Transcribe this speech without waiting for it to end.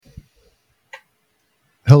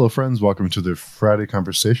Hello, friends. Welcome to the Friday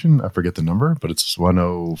conversation. I forget the number, but it's 10, I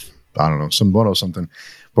don't know, some 10 something.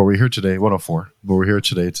 But we're here today, 104. But we're here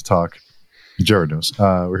today to talk. Jared knows.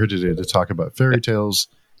 We're here today to talk about fairy tales.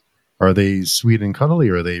 Are they sweet and cuddly,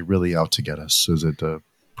 or are they really out to get us? Is it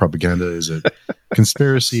propaganda? Is it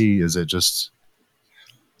conspiracy? Is it just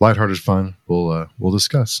lighthearted fun? We'll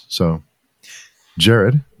discuss. So,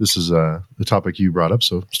 Jared, this is the topic you brought up.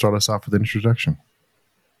 So, start us off with an introduction.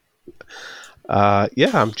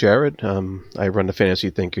 I'm Jared. I run the Fantasy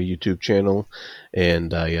Thinker YouTube channel,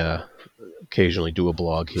 and I occasionally do a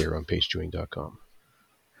blog here on pagechewing.com.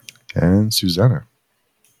 And Susanna.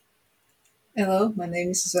 Hello, my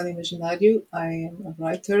name is Susanna Imaginario. I am a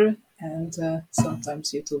writer and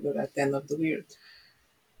sometimes YouTuber at the end of the weird.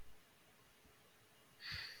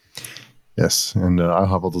 Yes, and I'll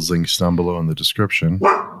have all those links down below in the description.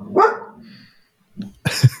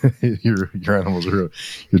 Your animals are,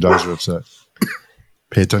 your dogs are upset.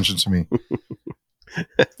 Pay attention to me.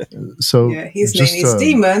 So yeah, his name is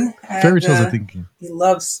Demon. And, fairy tales, I think he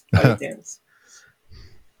loves fairy tales.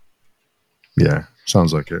 Yeah,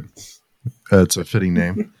 sounds like it. It's a fitting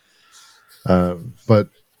name. But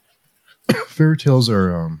fairy tales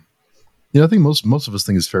are, I think most of us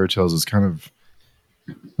think as fairy tales is kind of,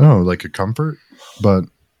 I don't know, like a comfort. But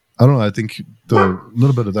I don't know. I think the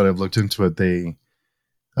little bit of that I've looked into it, they,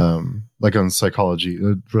 like on psychology,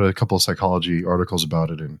 I read a couple of psychology articles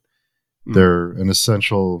about it, and they're an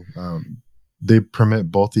essential, they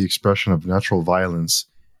permit both the expression of natural violence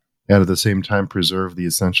and at the same time preserve the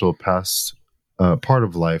essential past part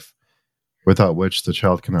of life without which the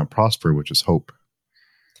child cannot prosper, which is hope.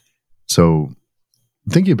 So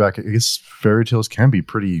thinking back, I guess fairy tales can be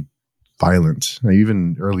pretty violent.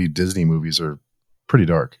 Even early Disney movies are pretty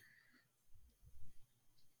dark.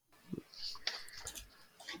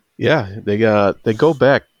 Yeah, they go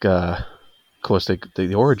back. Of course,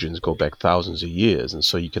 the origins go back thousands of years, and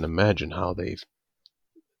so you can imagine how they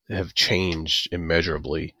have changed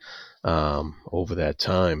immeasurably over that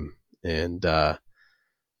time. And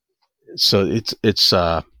so it's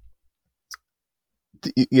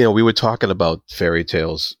we were talking about fairy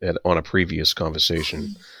tales on a previous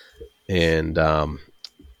conversation, and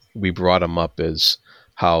we brought them up as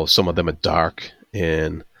how some of them are dark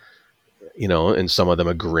and some of them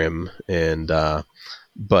are grim, and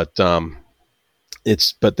but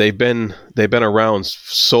they've been around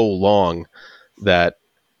so long that,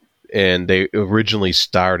 and they originally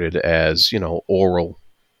started as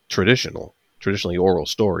traditionally oral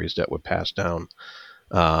stories that were passed down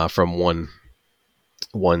from one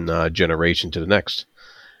generation to the next,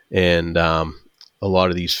 and a lot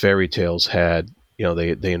of these fairy tales had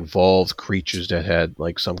they involved creatures that had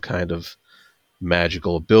like some kind of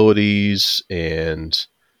magical abilities, and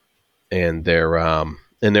they're a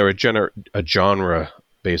genre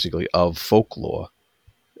basically of folklore,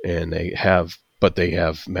 and they have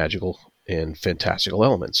magical and fantastical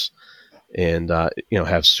elements, and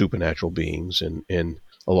have supernatural beings, and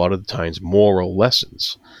a lot of the times moral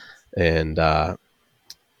lessons, and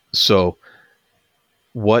so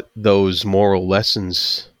what those moral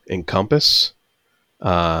lessons encompass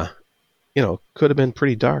could have been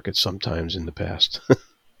pretty dark at some times in the past.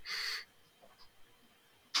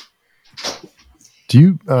 Do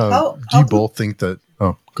you both think that?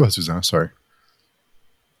 Oh, go ahead, Susanna. Sorry.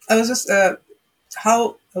 I was just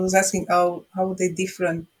asking how are they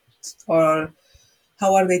different, or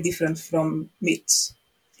how are they different from myths,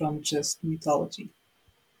 from just mythology?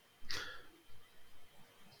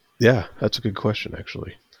 Yeah, that's a good question,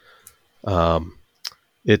 actually.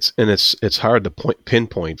 It's hard to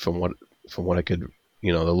pinpoint from what I could,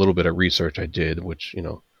 the little bit of research I did, which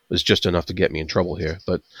was just enough to get me in trouble here.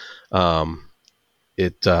 But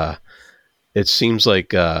it seems like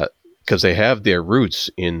because they have their roots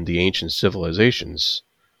in the ancient civilizations,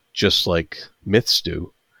 just like myths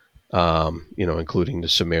do, including the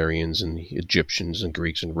Sumerians and the Egyptians and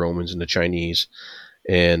Greeks and Romans and the Chinese,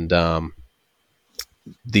 and and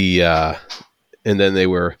then they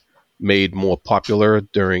were made more popular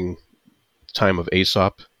during the time of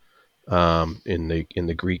Aesop in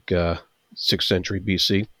the Greek 6th century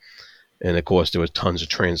BC, and of course there was tons of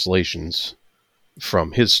translations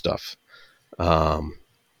from his stuff, but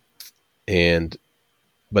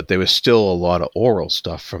there was still a lot of oral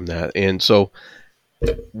stuff from that. And so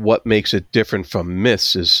what makes it different from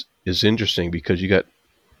myths is interesting, because you got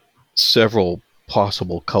several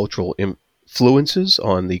possible cultural influences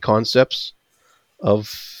on the concepts of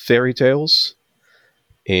fairy tales,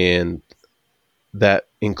 and that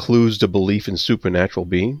includes the belief in supernatural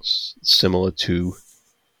beings, similar to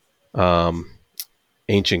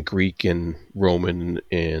ancient Greek and Roman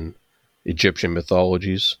and Egyptian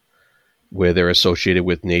mythologies, where they're associated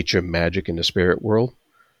with nature, magic, and the spirit world.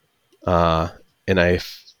 And I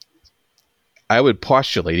would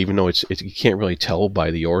postulate, even though you can't really tell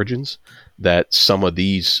by the origins, that some of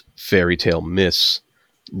these fairy tale myths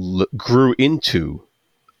grew into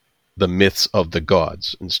the myths of the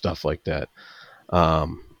gods and stuff like that.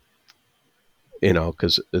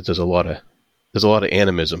 Because there's a lot of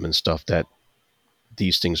animism and stuff that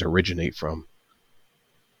these things originate from.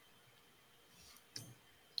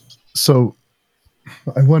 So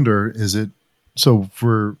I wonder, is it so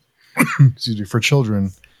for excuse me, for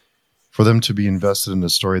children, for them to be invested in the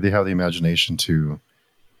story, they have the imagination to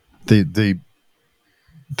they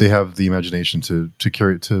have the imagination to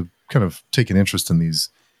carry to kind of take an interest in these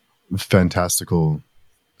fantastical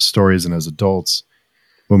stories, and as adults,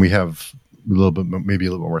 when we have maybe a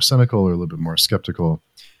little bit more cynical or a little bit more skeptical,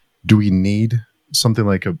 do we need something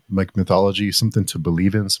like mythology, something to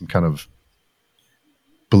believe in, some kind of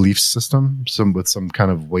belief system, with some kind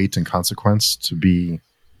of weight and consequence to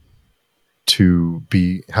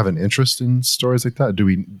have an interest in stories like that?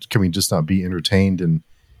 Can we just not be entertained in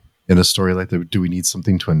a story like that? Do we need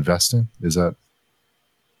something to invest in? Is that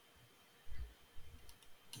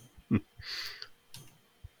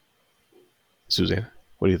Susanna,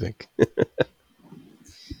 what do you think?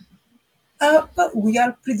 But we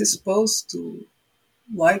are predisposed to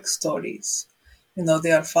like stories.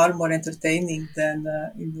 They are far more entertaining than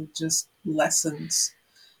just lessons.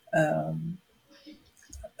 I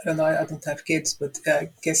don't know. I don't have kids, but I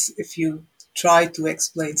guess if you try to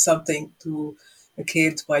explain something to a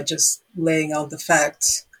kid by just laying out the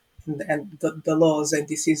facts and the laws, and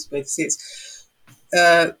this is what this is,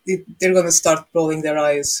 they're going to start rolling their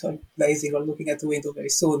eyes or blazing or looking at the window very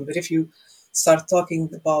soon. But if you start talking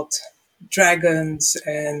about dragons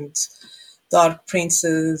and dark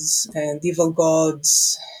princes and evil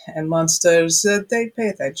gods and monsters, they pay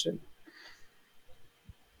attention.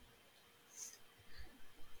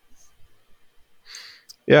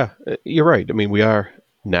 Yeah, you're right. I mean, we are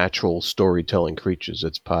natural storytelling creatures.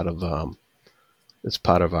 It's part of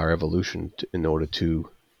our evolution in order to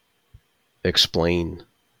explain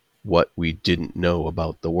what we didn't know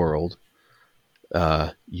about the world.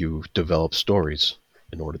 You develop stories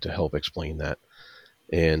in order to help explain that,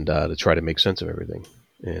 and to try to make sense of everything.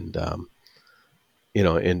 And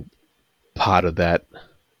and part of that,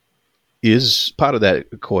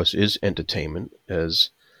 of course, is entertainment,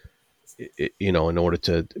 as in order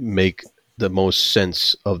to make the most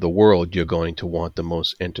sense of the world, you're going to want the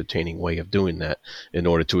most entertaining way of doing that in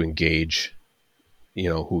order to engage,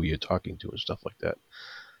 who you're talking to and stuff like that.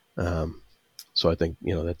 So I think,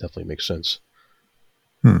 that definitely makes sense.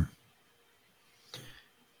 Yeah,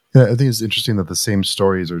 I think it's interesting that the same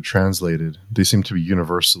stories are translated. They seem to be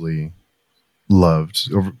universally loved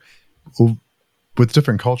with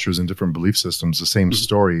different cultures and different belief systems. The same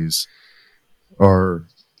stories are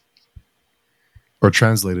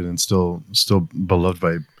translated and still beloved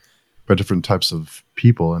by different types of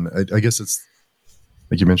people. And I guess it's,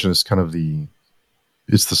 like you mentioned, it's kind of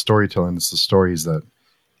it's the storytelling, it's the stories that,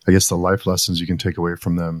 I guess, the life lessons you can take away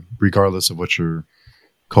from them, regardless of what your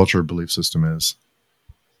culture or belief system is.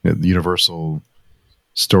 The universal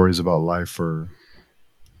stories about life, or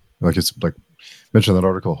it's like mentioned in that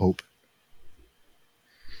article, hope.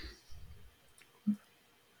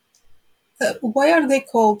 Why are they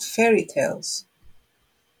called fairy tales?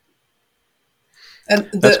 And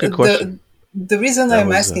That's a good question. The reason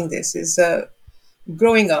I'm asking this is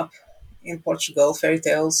growing up in Portugal, fairy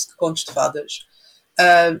tales, contos de fadas,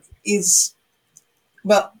 is,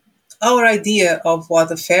 well, our idea of what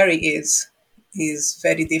a fairy is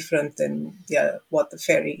very different than what the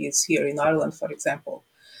fairy is here in Ireland, for example.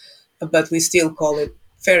 But we still call it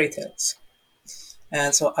fairy tales.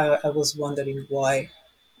 And so I was wondering why.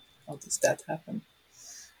 How does that happen?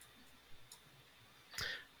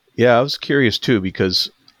 Yeah, I was curious too, because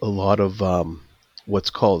a lot of what's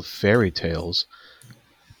called fairy tales,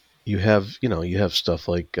 you have stuff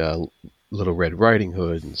like Little Red Riding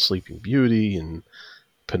Hood and Sleeping Beauty and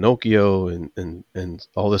Pinocchio and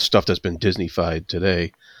all this stuff that's been Disney-fied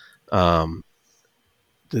today.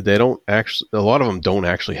 They don't actually. A lot of them don't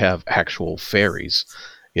actually have actual fairies.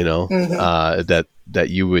 That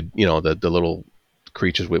you would, the little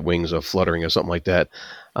creatures with wings are fluttering or something like that.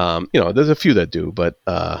 There's a few that do, but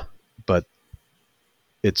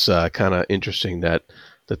it's kind of interesting that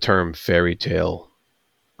the term fairy tale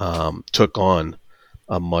took on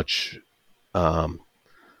a much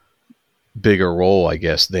bigger role, I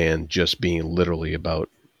guess, than just being literally about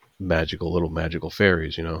little magical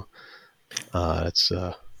fairies. It's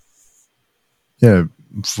Yeah,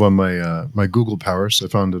 from my Google powers, I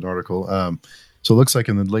found an article. So it looks like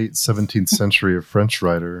in the late 17th century, a French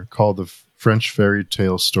writer called the French fairy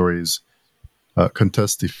tale stories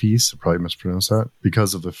Contes de Fées, I probably mispronounced that,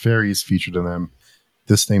 because of the fairies featured in them.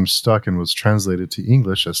 This name stuck and was translated to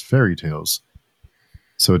English as fairy tales.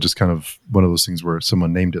 So it just kind of one of those things where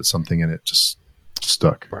someone named it something and it just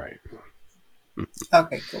stuck. Right.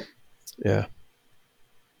 Okay, cool. Yeah.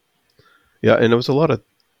 Yeah, and there was a lot of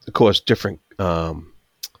course, different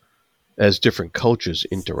as different cultures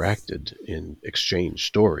interacted in exchange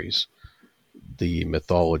stories, the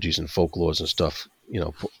mythologies and folklores and stuff,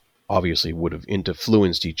 obviously would have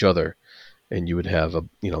influenced each other, and you would have a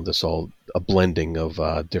blending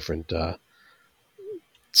of different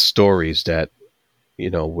stories that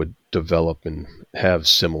would develop and have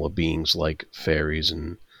similar beings like fairies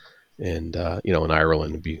and in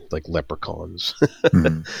Ireland it'd be like leprechauns.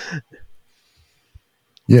 Mm.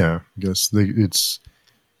 Yeah, I guess it's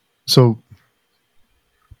so.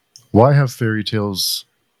 Why have fairy tales?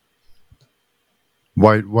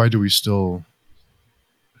 Why do we still?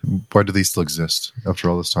 Why do they still exist after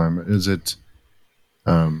all this time? Is it?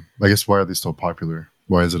 I guess why are they still popular?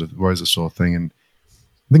 Why is it still a thing? And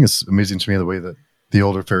I think it's amazing to me the way that the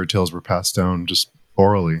older fairy tales were passed down just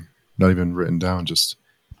orally, not even written down, just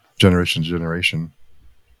generation to generation.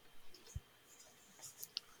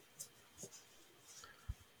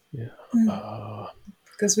 Yeah.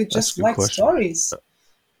 Because we just a good like question. stories.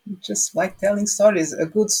 We just like telling stories. A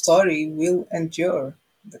good story will endure.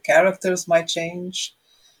 The characters might change,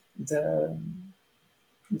 the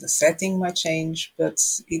setting might change, but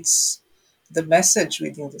it's the message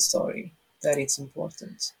within the story that it's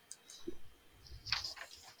important.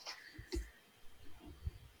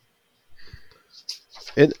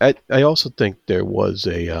 And I also think there was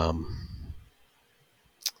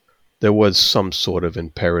some sort of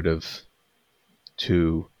imperative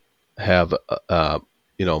to have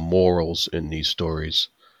morals in these stories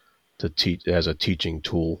to teach as a teaching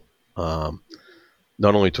tool, not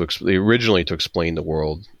only originally to explain the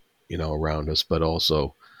world around us, but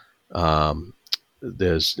also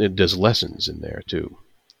there's lessons in there too.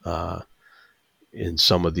 In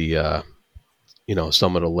some of the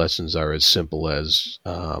some of the lessons are as simple as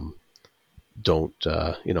don't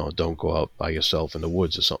go out by yourself in the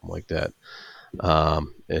woods or something like that,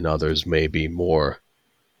 and others may be more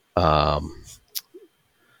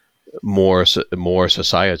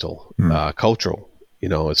societal, cultural,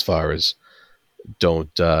 as far as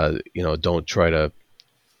don't try to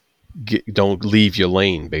don't leave your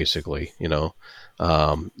lane, basically,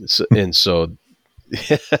 and so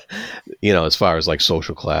as far as like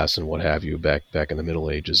social class and what have you, back in the Middle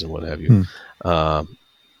Ages and what have you.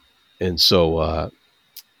 And so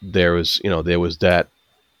there was that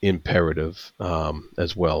imperative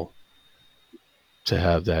as well, to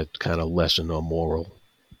have that kind of lesson or moral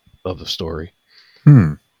of the story.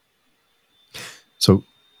 So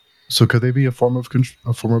could they be a form of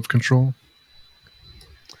control?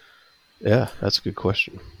 Yeah, that's a good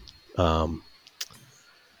question.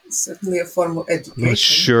 Certainly a form of education. I'm not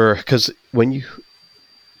sure, because when you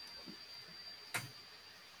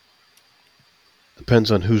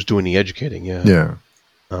depends on who's doing the educating. Yeah.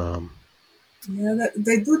 Yeah,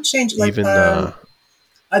 they do change. Like Even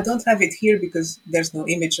I don't have it here because there's no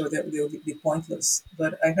image, or they'll be pointless.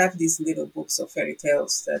 But I have these little books of fairy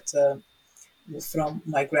tales that were from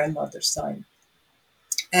my grandmother's time,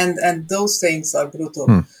 and those things are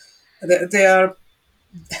brutal. They are.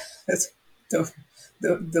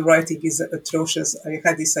 the, the writing is atrocious. I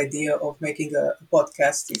had this idea of making a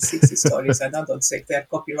podcast in 60 stories, and I don't think they're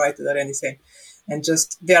copyrighted or anything. And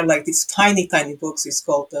just they're like these tiny, tiny books. It's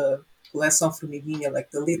called the Lesson from Ivinia, like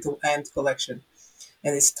the Little Ant collection.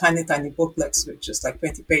 And it's tiny, tiny booklets with just like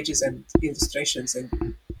 20 pages and illustrations,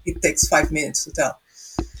 and it takes 5 minutes to tell.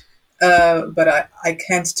 But I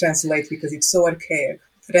can't translate because it's so archaic.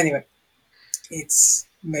 But anyway, it's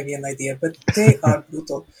maybe an idea, but they are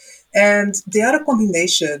brutal. And they are a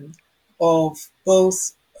combination of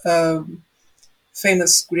both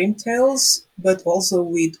famous grim tales, but also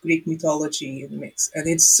with Greek mythology in the mix. And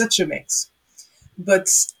it's such a mix. But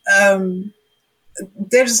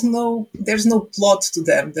there's no plot to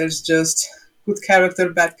them. There's just good character,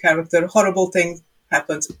 bad character, horrible thing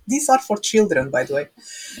happens. These are for children, by the way.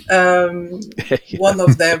 One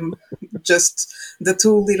of them, just the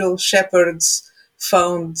two little shepherds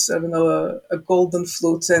found, I don't know, a golden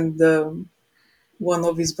flute, and one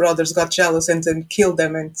of his brothers got jealous and then killed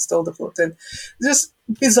them and stole the flute, and just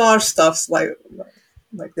bizarre stuff like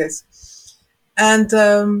this. And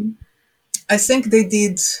I think they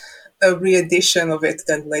did a re-edition of it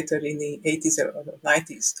then later in the 80s or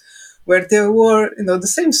 90s, where there were,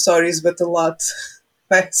 the same stories, but a lot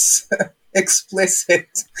less explicit.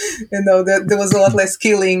 There was a lot less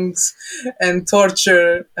killings and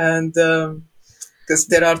torture, and because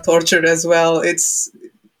there are torture as well.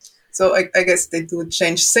 So I guess they do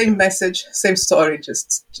change. Same message, same story,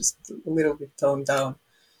 just a little bit toned down.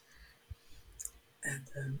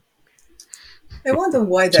 And I wonder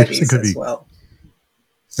why that is as well.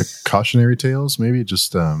 Like cautionary tales, maybe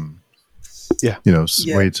just Yeah.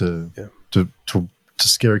 way to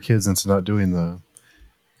scare kids into not doing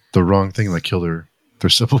the wrong thing, like kill their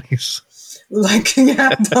siblings. Like,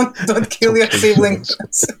 don't kill your siblings.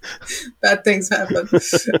 Bad things happen.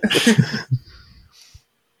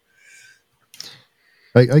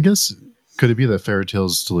 I guess, could it be that fairy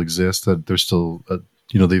tales still exist? That there's still,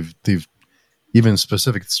 they've even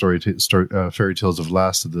specific fairy tales have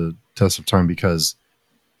lasted the test of time because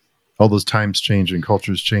all those times change and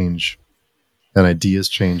cultures change and ideas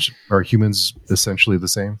change. Are humans essentially the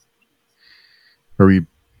same? When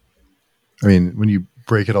you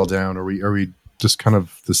break it all down, are we just kind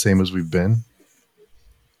of the same as we've been?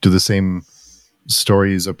 Do the same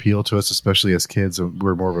stories appeal to us, especially as kids?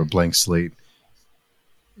 We're more of a blank slate.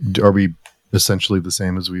 Are we essentially the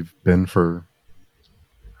same as we've been for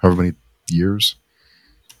however many years?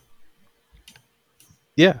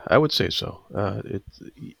 Yeah, I would say so. I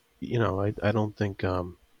don't think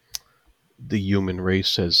the human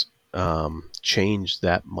race has changed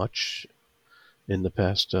that much in the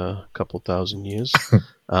past couple thousand years.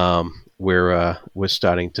 We're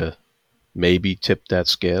starting to maybe tip that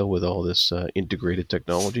scale with all this integrated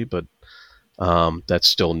technology, but that's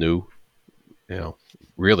still new.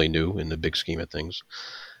 Really new in the big scheme of things.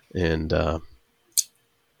 And we're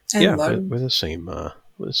the same.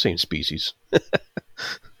 We're the same species.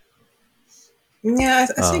 Yeah,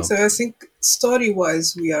 I think so. I think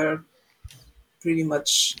story-wise, we are pretty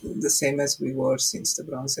much the same as we were since the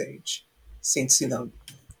Bronze Age. Since, there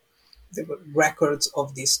were records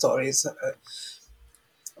of these stories.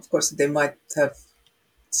 Of course, they might have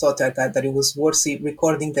thought that it was worthy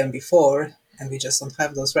recording them before, and we just don't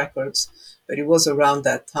have those records. But it was around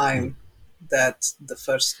that time that the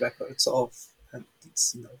first records of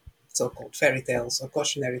these, so-called fairy tales or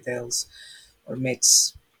cautionary tales or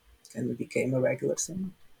myths kind of became a regular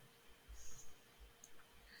thing.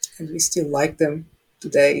 And we still like them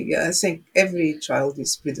today. Yeah, I think every child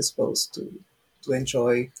is predisposed to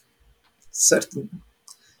enjoy certain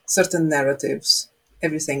narratives.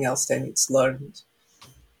 Everything else then it's learned.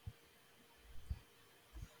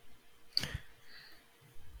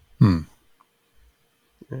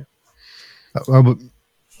 Yeah. I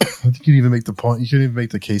think you can even make the point. You can even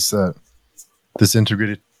make the case that this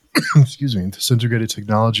integrated, this integrated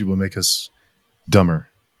technology will make us dumber.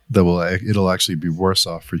 It'll actually be worse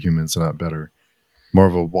off for humans and not better. More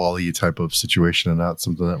of a Wall-E type of situation, and not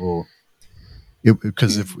something that will.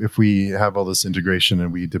 Because if we have all this integration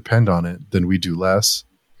and we depend on it, then we do less.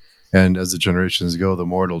 And as the generations go, the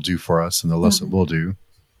more it'll do for us, and the less it will do,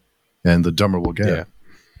 and the dumber we'll get. Yeah.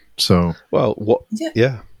 So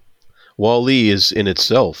Wall-E is in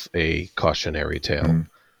itself a cautionary tale.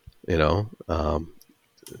 Not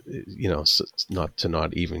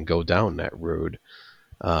even go down that road.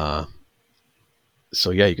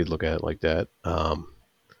 So yeah, you could look at it like that.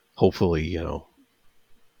 Hopefully,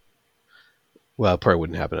 well, it probably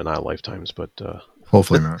wouldn't happen in our lifetimes, but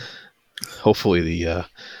hopefully not. Hopefully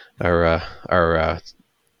our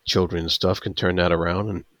children's stuff can turn that around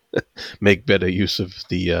and make better use of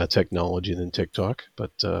the technology than TikTok.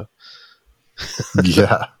 But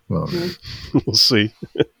yeah, well, we'll see.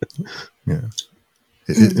 Yeah,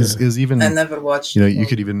 is even. I never watched. You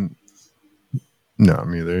could even. No,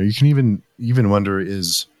 me either. You can even wonder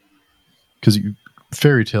is because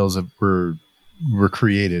fairy tales were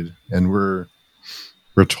created and were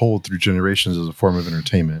told through generations as a form of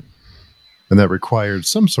entertainment, and that required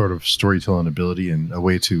some sort of storytelling ability and a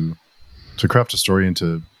way to craft a story and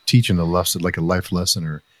to teach in a lesson, like a life lesson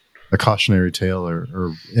or a cautionary tale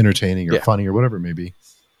or entertaining or funny or whatever it may be.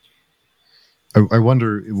 I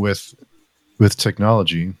wonder with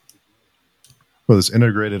technology, whether it's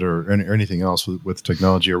integrated or anything else with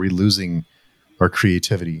technology, are we losing our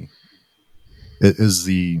creativity? Is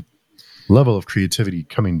the level of creativity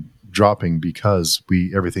dropping because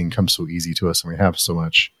everything comes so easy to us and we have so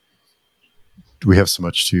much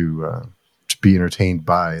to be entertained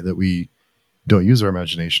by that we don't use our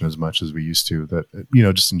imagination as much as we used to? That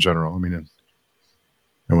just in general. I mean,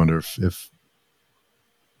 I wonder if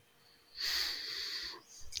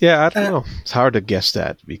yeah, I don't know. It's hard to guess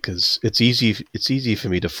that because it's easy for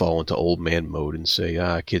me to fall into old man mode and say,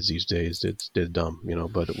 kids these days, they're dumb,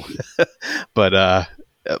 but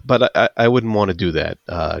but I wouldn't want to do that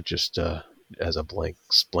just as a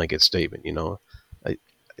blanket statement.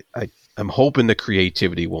 I, I'm hoping the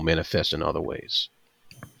creativity will manifest in other ways.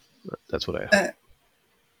 That's what I hope.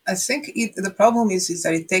 I think the problem is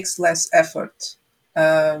that it takes less effort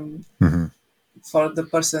Hmm. for the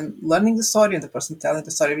person learning the story and the person telling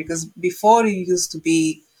the story, because before it used to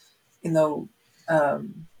be, you know,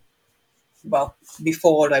 um, well,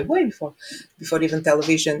 before, like way before even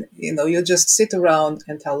television, you just sit around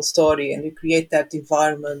and tell a story and you create that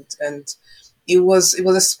environment, and it was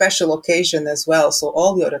a special occasion as well. So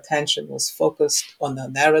all your attention was focused on the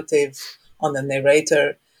narrative, on the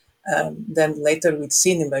narrator. Then later with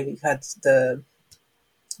cinema, we had the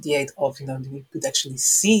aid of you could actually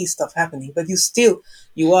see stuff happening, but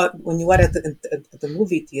you are when you are at the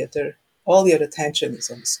movie theater, all your attention is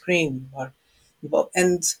on the screen.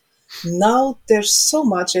 And now there's so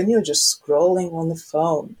much, and you're just scrolling on the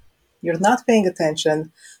phone. You're not paying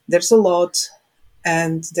attention. There's a lot,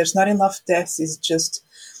 and there's not enough depth. It's just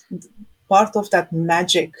part of that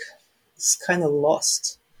magic is kind of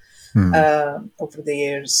lost Hmm. over the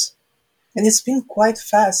years. And it's been quite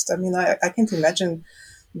fast. I mean, I can't imagine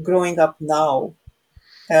growing up now.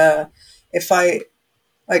 Uh, if I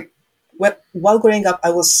like, while growing up,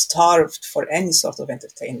 I was starved for any sort of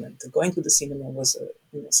entertainment. Going to the cinema was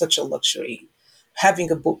such a luxury.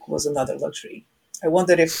 Having a book was another luxury. I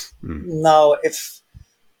wonder if Mm. now, if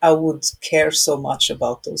I would care so much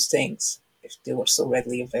about those things, if they were so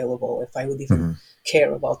readily available, if I would even Hmm.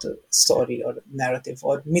 care about a story or narrative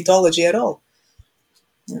or mythology at all.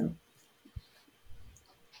 Yeah.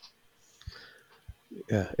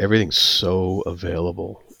 Yeah, everything's so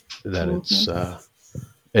available that it's Mhm.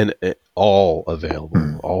 and all available,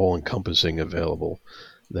 Hmm. all encompassing available.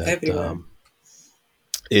 That Everywhere.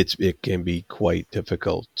 it can be quite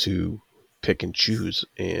difficult to pick and choose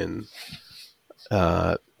and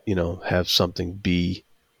have something be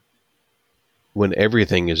when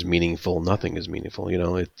everything is meaningful, nothing is meaningful.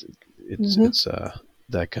 Hmm. It's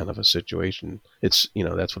that kind of a situation. It's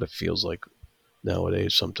that's what it feels like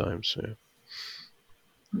nowadays sometimes. Yeah.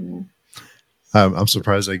 Mm. I'm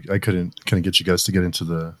surprised I couldn't get you guys to get into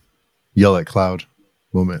the yell at cloud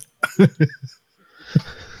moment.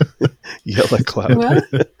 Yell at cloud. Well,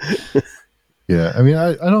 Yeah, I mean,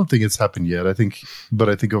 I don't think it's happened yet. But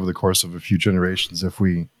I think over the course of a few generations, if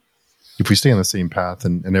we stay on the same path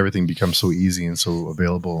and everything becomes so easy and so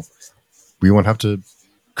available, we won't have to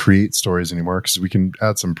create stories anymore because we can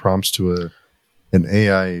add some prompts to an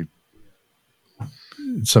AI,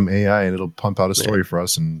 some AI, and it'll pump out a Yeah. story for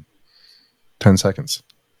us in 10 seconds.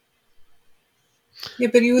 yeah,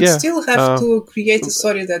 but you would Yeah. still have to create a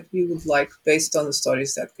story that we would like based on the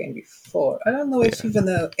stories that came before. I don't know if Yeah. even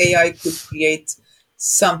a AI could create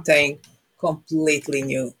something completely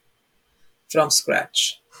new from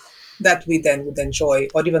scratch that we then would enjoy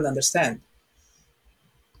or even understand.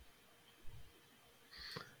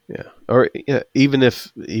 Yeah. Or yeah, even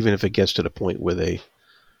if it gets to the point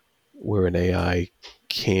where an AI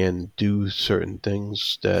can do certain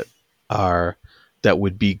things that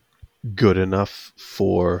would be good enough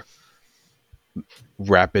for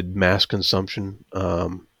rapid mass consumption.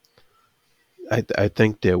 I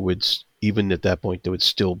think there would even at that point there would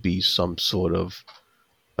still be some sort of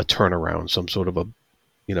a turnaround, some sort of a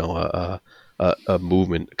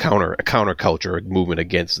movement a counterculture a movement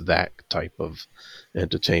against that type of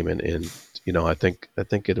entertainment. And I think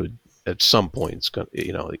it would at some point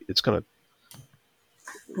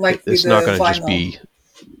Like with it's not the going to just vinyl. be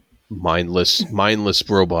mindless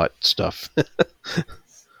robot stuff.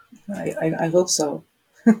 I hope so.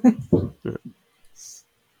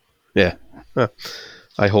 Yeah.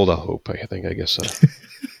 I hold out hope. I guess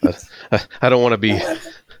I don't want to be. Well,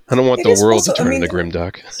 I don't want it the is world to also, I turn mean, into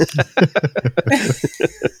grimdark.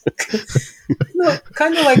 no,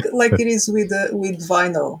 kind of like it is with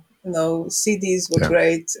vinyl. CDs were Yeah,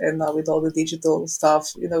 great, and now with all the digital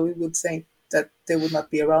stuff, we would think that they would not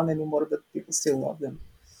be around anymore, but people still love them.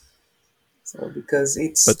 So because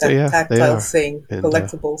it's But that they tactile are, thing, and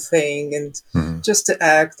collectible thing, and hmm, just the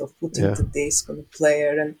act of putting yeah, the disc on the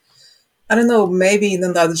player. And I don't know, maybe in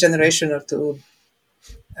another generation or two,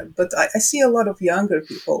 but I see a lot of younger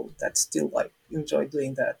people that still like enjoy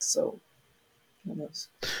doing that. So who knows?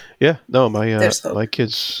 yeah. No, my There's hope. my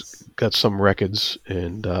kids got some records,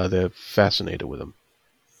 and they're fascinated with them.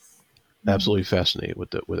 Absolutely fascinated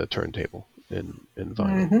with a turntable and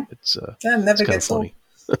vinyl. Mm-hmm. Yeah, It's never kind of gets old. funny.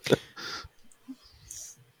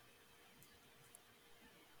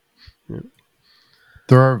 Yeah.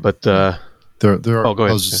 there are But there are. oh, go I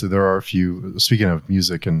ahead. was just say there are a few. Speaking of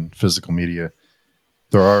music and physical media,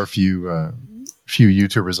 there are a few. few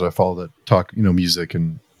YouTubers that I follow that talk, music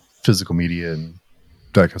and physical media and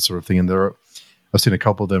that sort of thing. And I've seen a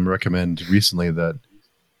couple of them recommend recently that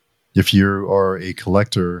if you are a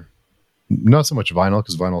collector, not so much vinyl,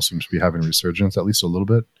 because vinyl seems to be having a resurgence, at least a little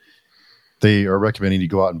bit. They are recommending you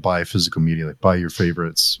go out and buy physical media, like buy your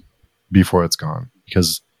favorites before it's gone,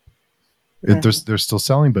 because they're still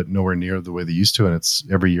selling, but nowhere near the way they used to. And it's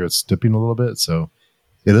every year it's dipping a little bit. So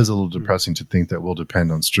it is a little depressing to think that we'll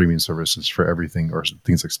depend on streaming services for everything, or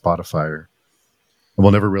things like Spotify, and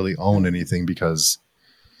we'll never really own anything because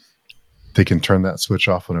they can turn that switch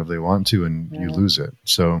off whenever they want to, and you lose it.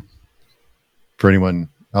 So for anyone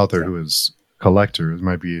out there who is a collector, it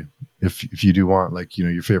might be, if you do want, like,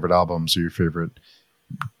 your favorite albums or your favorite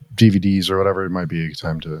DVDs or whatever, it might be a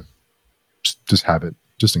time to just have it,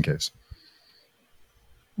 just in case.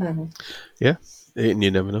 Mm-hmm. Yeah, and you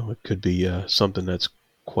never know. It could be something that's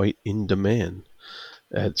quite in demand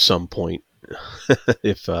at some point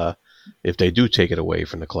if they do take it away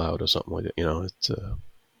from the cloud or something like that. It's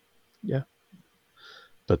yeah.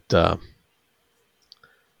 But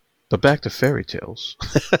back to fairy tales.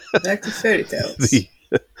 Back to fairy tales.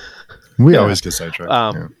 We always get sidetracked.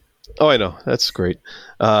 Oh, I know, that's great.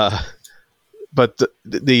 But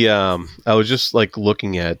the I was just like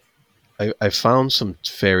looking at. I found some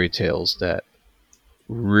fairy tales that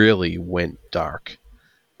really went dark.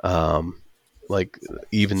 Like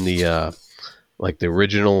even the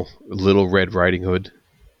original Little Red Riding Hood.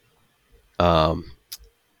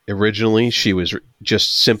 Originally, she was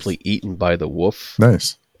just simply eaten by the wolf.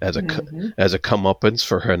 Nice. As a comeuppance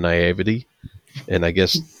for her naivety, and I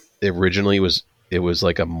guess originally it was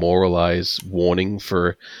like a moralized warning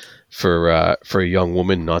for a young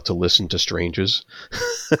woman not to listen to strangers.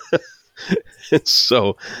 And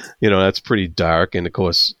so, that's pretty dark, and of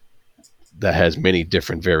course, that has many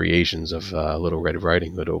different variations of Little Red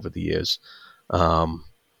Riding Hood over the years.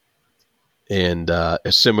 And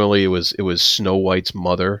similarly, it was Snow White's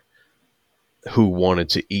mother who wanted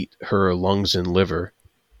to eat her lungs and liver,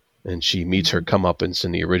 and she meets her comeuppance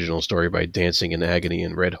in the original story by dancing in agony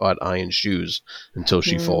in red-hot iron shoes until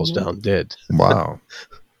she falls down dead. Wow.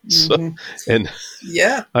 So, and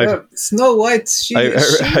Snow White.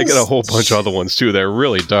 I got a whole bunch of other ones too. They're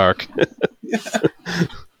really dark. Yeah.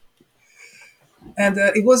 And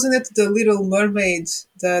it wasn't the Little Mermaid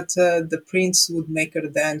that the prince would make her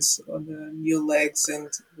dance on the new legs, and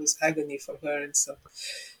it was agony for her and stuff.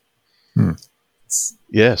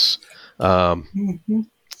 Yes.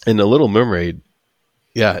 And the Little Mermaid,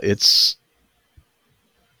 she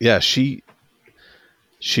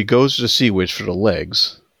goes to the sea witch for the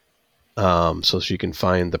legs, so she can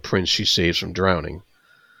find the prince she saves from drowning.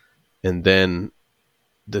 And then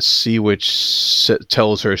the sea witch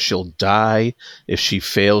tells her she'll die if she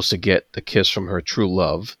fails to get the kiss from her true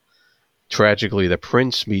love. Tragically, the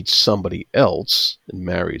prince meets somebody else and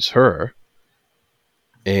marries her.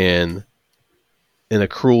 And in a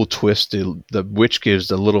cruel twist, the witch gives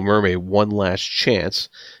the Little Mermaid one last chance.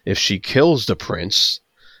 If she kills the prince,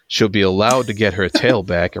 she'll be allowed to get her tail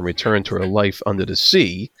back and return to her life under the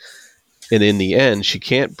sea. And in the end, she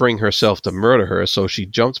can't bring herself to murder her, so she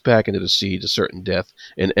jumps back into the sea to certain death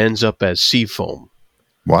and ends up as sea foam.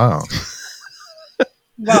 Wow.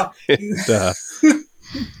 Wow. And,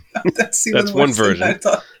 that's one version. I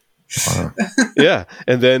thought. Wow. Yeah,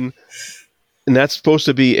 and that's supposed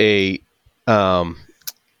to be an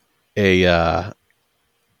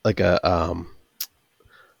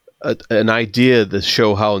idea to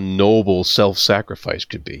show how noble self-sacrifice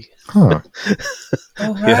could be. Huh.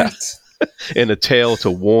 All right. Yeah. And a tale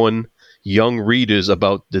to warn young readers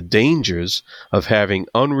about the dangers of having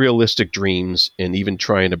unrealistic dreams and even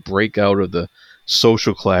trying to break out of the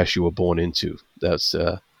social class you were born into. That's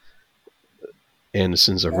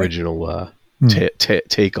Anderson's original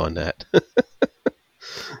take on that.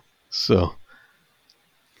 So,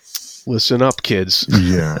 listen up, kids.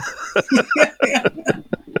 Yeah.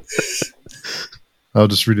 I was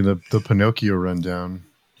just reading the Pinocchio rundown.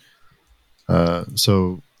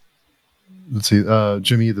 So, let's see.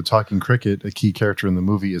 Jimmy the Talking Cricket, a key character in the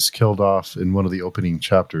movie, is killed off in one of the opening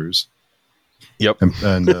chapters. Yep.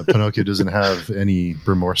 And Pinocchio doesn't have any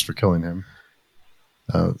remorse for killing him.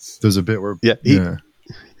 There's a bit where...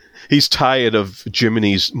 He's tired of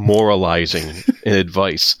Jiminy's moralizing and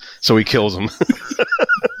advice, so he kills him.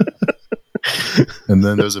 And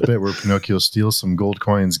then there's a bit where Pinocchio steals some gold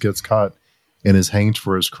coins, gets caught, and is hanged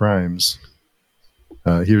for his crimes.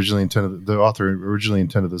 The author originally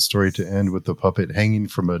intended the story to end with the puppet hanging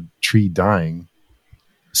from a tree dying,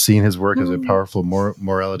 seeing his work as a powerful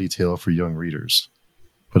morality tale for young readers.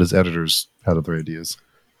 But his editors had other ideas.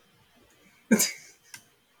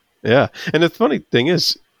 Yeah, and the funny thing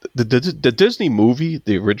is, the Disney movie,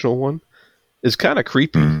 the original one, is kind of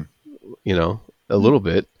creepy. Mm. A little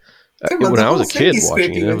bit. Yeah, but When the I was whole a thing kid is watching it,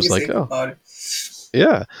 creepy I when you was like, think oh, about it.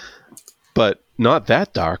 yeah, but not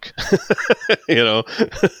that dark,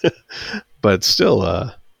 but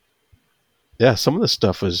still, yeah, some of the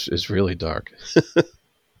stuff is really dark.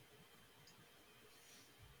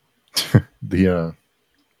 The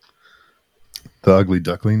ugly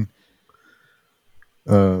duckling.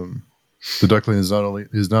 The duckling is not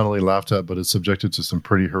only laughed at, but is subjected to some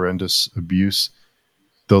pretty horrendous abuse.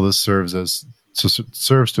 Though this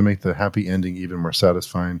serves to make the happy ending even more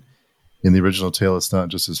satisfying. In the original tale, it's not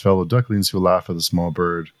just his fellow ducklings who laugh at the small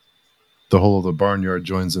bird. The whole of the barnyard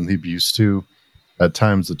joins in the abuse too. At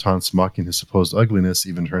times, the taunts mocking his supposed ugliness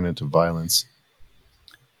even turn into violence.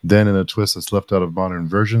 Then, in a twist that's left out of modern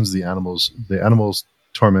versions, the animals'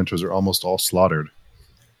 tormentors are almost all slaughtered.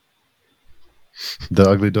 The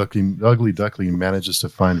ugly duckling manages to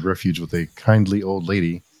find refuge with a kindly old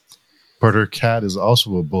lady, but her cat is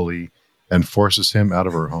also a bully and forces him out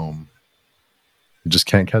of her home. He just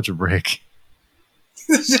can't catch a break.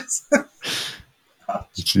 Just-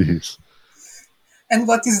 Jeez. and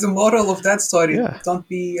what is the moral of that story? Yeah. Don't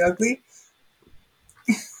be ugly.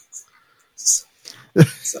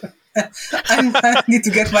 I need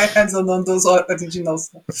to get my hands on those originals.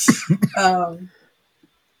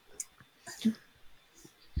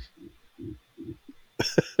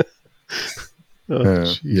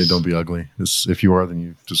 Yeah, don't be ugly. If you are, then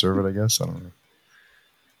you deserve it, I guess. I don't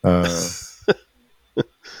know.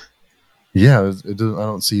 Yeah, I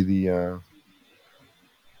don't see the...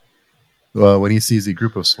 when he sees a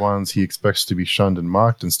group of swans, he expects to be shunned and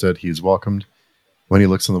mocked. Instead, he is welcomed. When he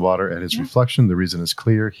looks in the water at his reflection, the reason is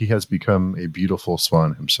clear. He has become a beautiful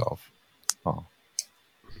swan himself. Oh.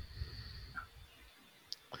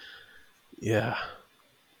 Yeah.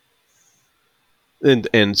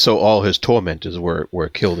 And so all his tormentors were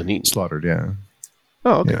killed and eaten. Slaughtered, yeah.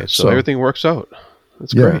 Oh, okay. Yeah, so everything works out.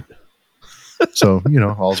 That's great. So,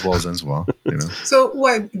 all's well as ends well, So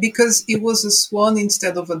why? Because it was a swan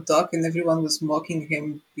instead of a duck, and everyone was mocking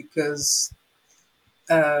him because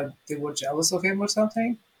they were jealous of him or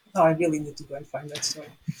something? Oh, I really need to go and find that story.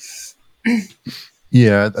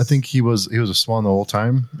 Yeah, I think he was a swan the whole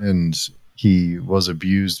time, and he was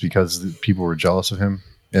abused because people were jealous of him,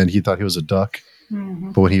 and he thought he was a duck.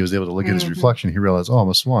 Mm-hmm. But when he was able to look at his reflection, he realized, oh, I'm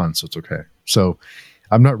a swan, so it's okay. So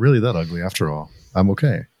I'm not really that ugly after all. I'm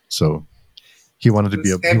okay. So he wanted to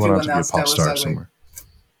be a pop star somewhere.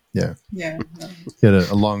 Yeah. Yeah. No. He had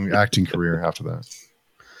a long acting career after that.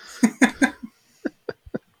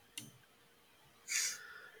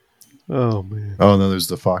 Oh man. Oh no, there's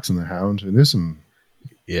the Fox and the Hound, and there's some.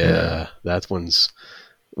 Yeah, that one's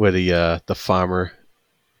where the farmer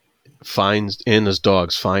and his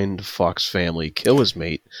dogs find the fox family, kill his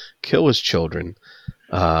mate, kill his children,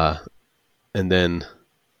 and then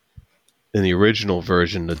in the original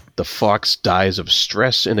version, the fox dies of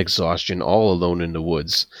stress and exhaustion all alone in the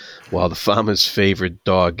woods, while the farmer's favorite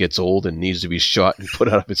dog gets old and needs to be shot and put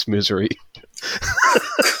out of its misery.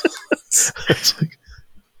 It's like,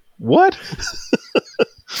 what?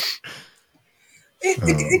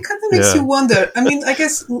 It kind of makes you wonder. I mean, I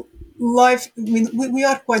guess life. I mean, we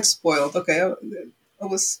are quite spoiled. Okay, I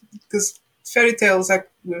was because fairy tales, like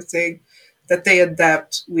we were saying, that they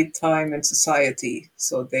adapt with time and society,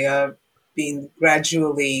 so they are being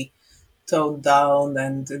gradually toned down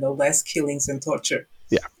and less killings and torture.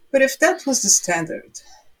 Yeah. But if that was the standard,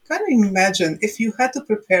 can you imagine if you had to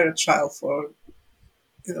prepare a child for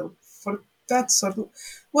that sort of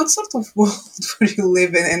what sort of world would you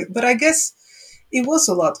live in? But I guess it was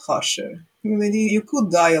a lot harsher. I mean, you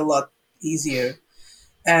could die a lot easier,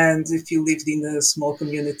 and if you lived in a small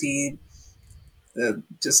community,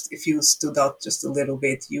 just if you stood out just a little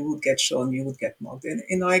bit, you would get shown, you would get mocked,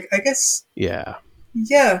 and I guess yeah,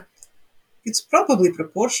 it's probably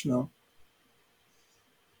proportional.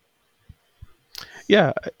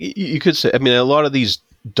 Yeah, you could say. I mean, a lot of these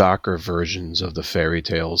darker versions of the fairy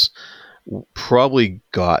tales probably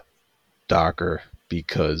got darker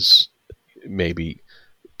because maybe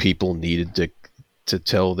people needed to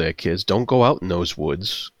tell their kids, don't go out in those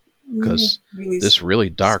woods because this really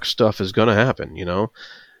dark stuff is going to happen. You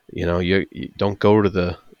don't go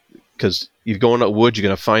to because you go in the woods, you're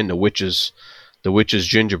going to find the witch's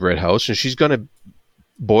gingerbread house, and she's going to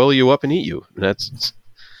boil you up and eat you. And that's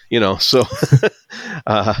so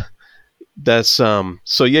that's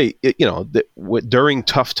so yeah, during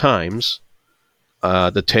tough times,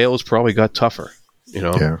 the tales probably got tougher,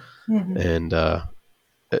 and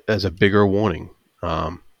as a bigger warning,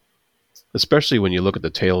 especially when you look at the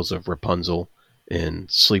tales of Rapunzel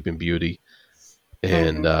and Sleeping Beauty,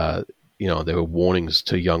 and there were warnings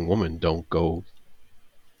to young women: don't go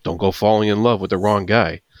falling in love with the wrong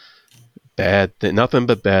guy. Nothing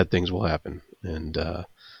but bad things will happen, and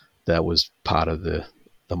that was part of the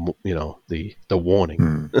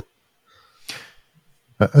warning.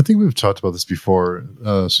 I think we've talked about this before,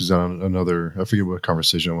 Suzanne. I forget what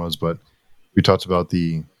conversation it was, but we talked about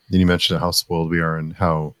you mentioned how spoiled we are and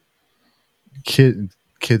how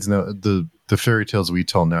kids now, the fairy tales we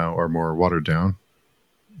tell now are more watered down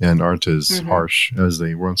and aren't as harsh as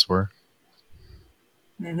they once were.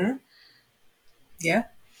 Mm-hmm. Yeah,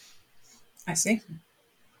 I see.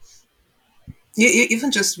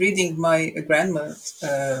 Even just reading my grandma's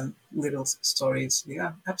little stories,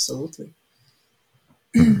 yeah, absolutely.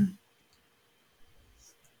 You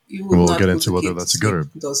would We'll not get put into a whether kid to that's sleep good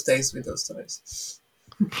those days with those stories.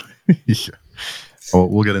 yeah. Well,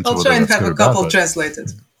 we'll get into I'll whether try and that's have good a or bad. couple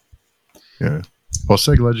translated. Yeah. Well,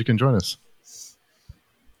 so glad you can join us.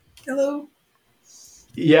 Hello.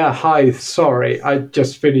 Yeah, hi. Sorry, I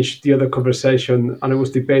just finished the other conversation and I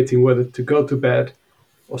was debating whether to go to bed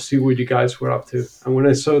or see what you guys were up to. And when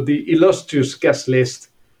I saw the illustrious guest list,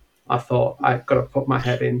 I thought I gotta put my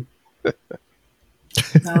head in.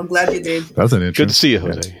 No, I'm glad you did. That's an intro. Good to see you,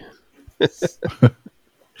 Jose. Yeah.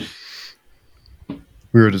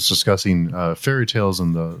 We were just discussing fairy tales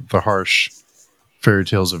and the harsh fairy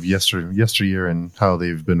tales of yesteryear and how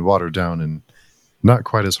they've been watered down and not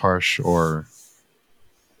quite as harsh or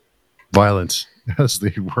violent as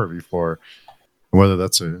they were before, and whether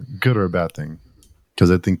that's a good or a bad thing.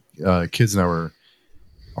 Because I think kids now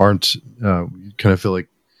aren't kind of feel like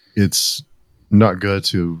it's not good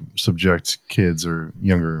to subject kids or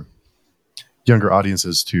younger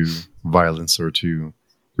audiences to violence or to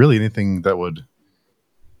really anything that would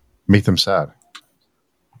make them sad.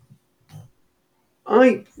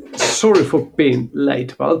 Sorry for being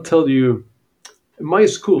late, but I'll tell you, in my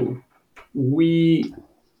school, we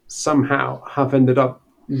somehow have ended up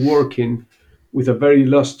working with a very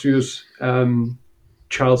illustrious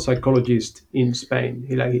child psychologist in Spain.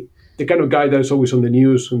 The kind of guy that's always on the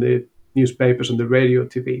news, on the newspapers, on the radio,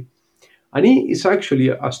 TV. And he is actually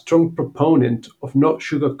a strong proponent of not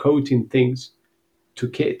sugarcoating things to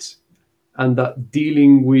kids, and that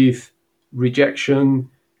dealing with rejection,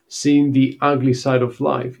 seeing the ugly side of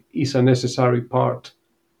life, is a necessary part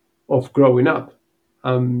of growing up,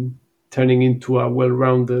 turning into a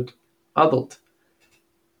well-rounded adult.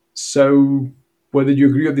 So, whether you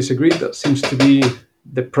agree or disagree, that seems to be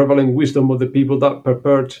the prevalent wisdom of the people that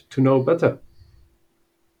purport to know better.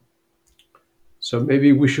 So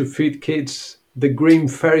maybe we should feed kids the grim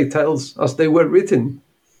fairy tales as they were written.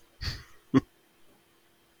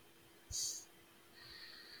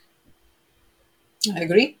 I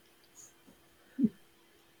agree. I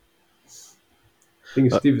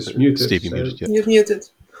think Steve is muted. Steve, you muted. Yeah. You're muted.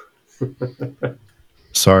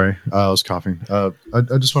 Sorry, I was coughing. I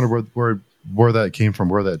just wonder where that came from,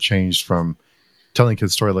 where that changed from telling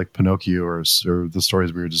kids a story like Pinocchio or the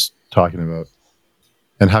stories we were just talking about,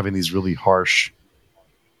 and having these really harsh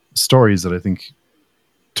stories that I think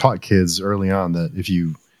taught kids early on that if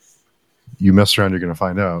you mess around, you're going to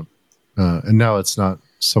find out. And now it's not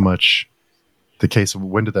so much the case of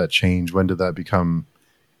when did that change? When did that become?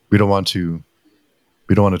 We don't want to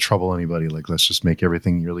trouble anybody. Like, let's just make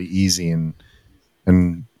everything really easy and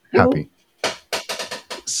happy. Well,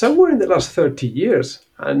 somewhere in the last 30 years,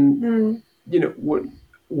 and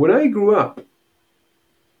when I grew up,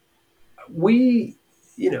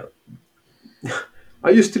 I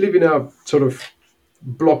used to live in a sort of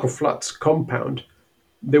block of flats compound.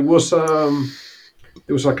 There was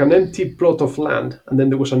like an empty plot of land, and then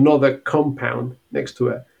there was another compound next to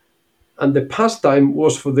it. And the pastime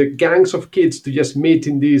was for the gangs of kids to just meet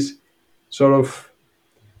in this sort of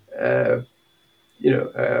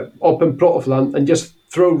open plot of land and just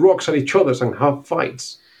throw rocks at each other and have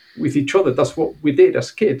fights with each other. That's what we did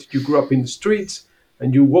as kids. You grew up in the streets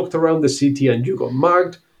and you walked around the city and you got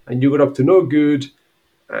mugged and you got up to no good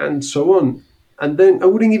and so on. And then I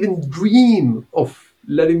wouldn't even dream of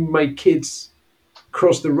letting my kids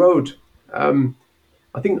cross the road. I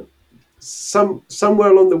think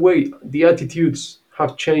somewhere along the way, the attitudes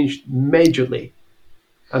have changed majorly.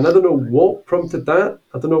 And I don't know what prompted that.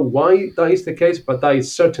 I don't know why that is the case, but that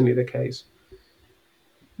is certainly the case.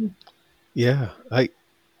 Yeah,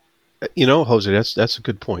 Jose, that's a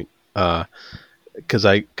good point. Because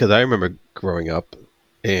I remember growing up,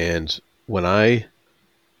 and when I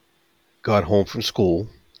got home from school,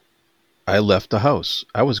 I left the house.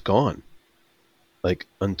 I was gone, like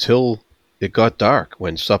until it got dark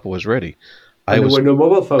when supper was ready. I And there was were no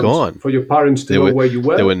mobile phones gone. for your parents to There know were where you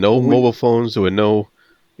were. there were no Or we, mobile phones. There were no,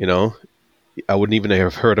 you know, I wouldn't even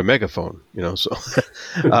have heard a megaphone. So,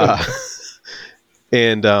 uh,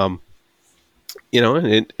 and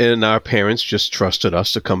and our parents just trusted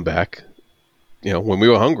us to come back, when we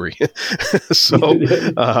were hungry. So,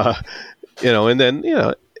 uh, and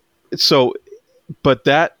then so, but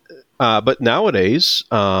but nowadays,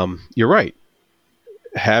 you're right.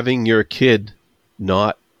 Having your kid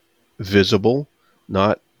not visible,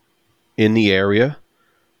 not in the area,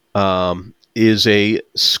 is a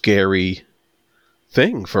scary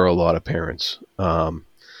thing for a lot of parents.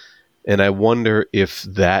 And I wonder if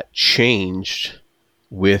that changed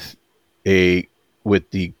with a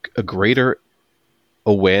a greater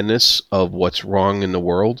awareness of what's wrong in the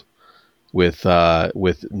world, with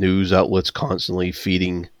news outlets constantly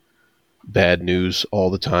feeding bad news all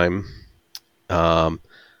the time. Um,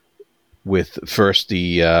 with first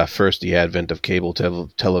the advent of cable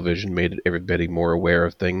television made everybody more aware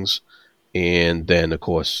of things, and then of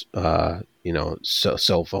course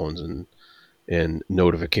cell phones and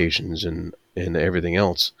notifications and everything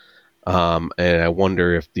else. And I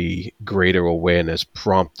wonder if the greater awareness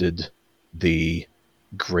prompted the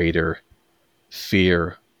greater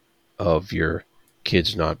fear of your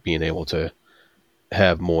kids not being able to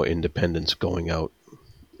have more independence going out.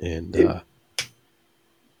 And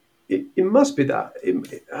it, it must be that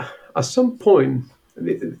at some point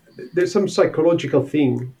there's some psychological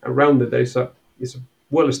thing around it. It's a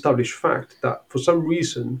well established fact that for some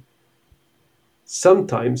reason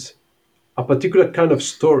sometimes a particular kind of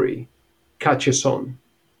story catches on,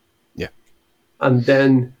 yeah, and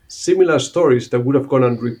then similar stories that would have gone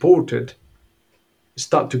unreported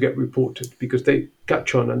start to get reported because they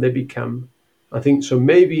catch on and they become, I think so,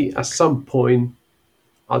 maybe at some point,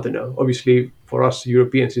 I don't know, obviously for us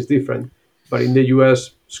Europeans it's different, but in the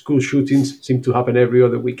US school shootings seem to happen every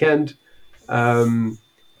other weekend. I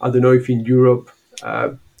don't know if in Europe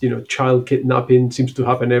child kidnapping seems to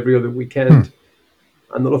happen every other weekend.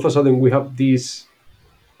 And all of a sudden we have these,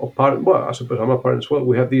 or parent, well, I suppose I'm a parent as well,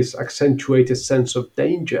 we have this accentuated sense of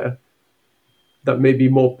danger that may be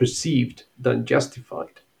more perceived than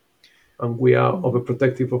justified, and we are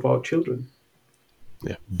overprotective of our children.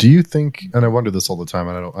 yeah. Do you think, and I wonder this all the time,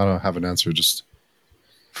 and I don't have an answer, just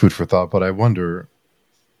food for thought, but I wonder,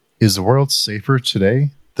 is the world safer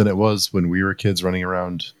today than it was when we were kids running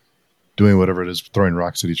around doing whatever it is, throwing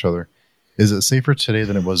rocks at each other? Is it safer today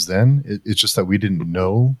than it was then? It's just that we didn't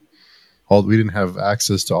know we didn't have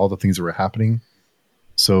access to all the things that were happening.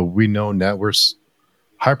 So we know now we're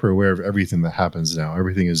hyper aware of everything that happens now.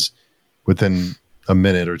 Everything is within a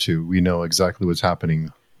minute or two. We know exactly what's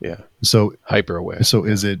happening. Yeah. So hyper aware. So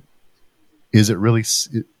is it really,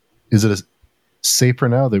 is it safer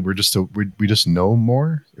now that we just know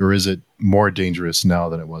more, or is it more dangerous now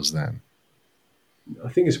than it was then? I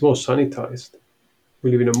think it's more sanitized.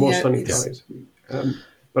 We live in a more Yeah, sanitized.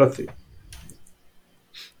 But I think.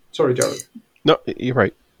 Sorry, Jared. No, you're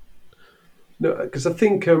right. No, because I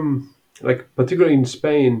think, particularly in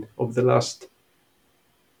Spain, over the last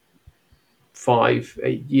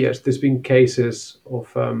 5-8 years, there's been cases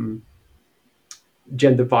of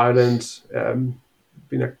gender violence.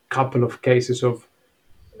 Been a couple of cases of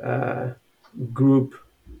group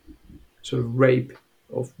sort of rape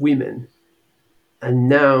of women, and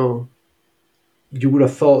now you would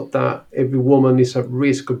have thought that every woman is at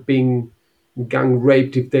risk of being gang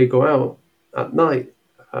raped if they go out at night.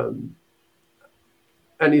 And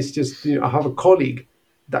it's just, I have a colleague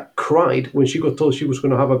that cried when she got told she was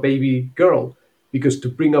going to have a baby girl, because to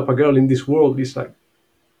bring up a girl in this world is like,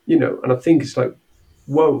 and I think it's like,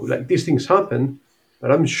 whoa, like these things happen,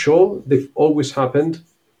 but I'm sure they've always happened,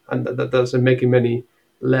 and that doesn't make them any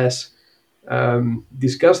less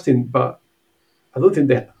disgusting. But I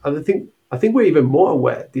think we're even more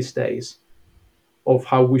aware these days of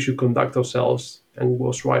how we should conduct ourselves and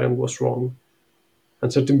what's right and what's wrong.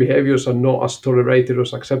 And certain behaviors are not as tolerated or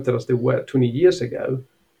as accepted as they were 20 years ago.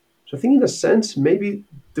 So I think in a sense, maybe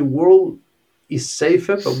the world is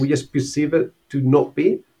safer, but we just perceive it to not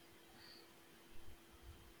be.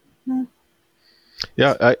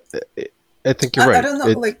 Yeah, I think you're right. I don't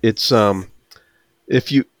know, It's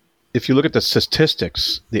if you look at the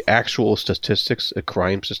statistics, the actual statistics,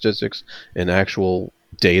 crime statistics, and actual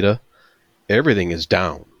data, everything is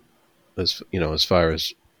down. As far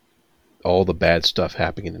as all the bad stuff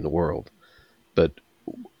happening in the world, but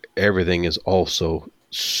everything is also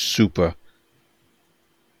super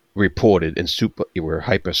reported and we're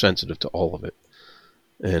hypersensitive to all of it,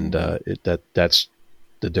 and that's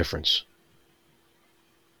the difference.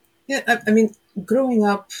 Yeah, I mean, growing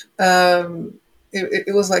up,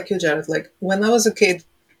 it was like you, Jared. Like when I was a kid,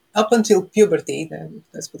 up until puberty, then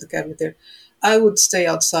let's put the caveat there, I would stay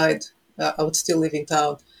outside. I would still live in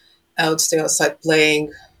town. I would stay outside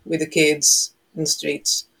playing with the kids in the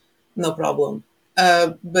streets, no problem.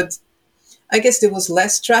 But I guess there was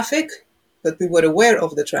less traffic, but we were aware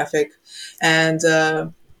of the traffic, and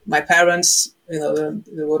my parents, they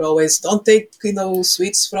would always don't take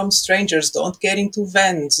sweets from strangers, don't get into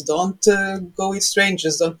vans, don't go with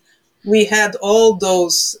strangers. Don't. We had all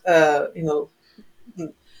those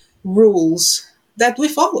rules that we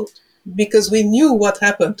followed because we knew what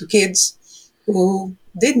happened to kids who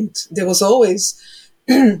didn't. There was always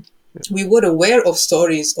we were aware of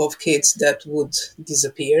stories of kids that would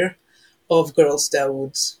disappear, of girls that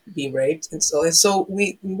would be raped, and so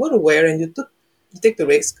we were aware, and you take the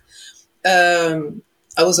risk.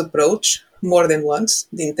 I was approached more than once,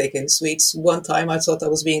 didn't take any sweets. One time I thought I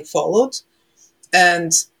was being followed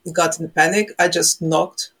and got in a panic. I just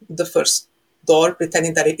knocked the first door,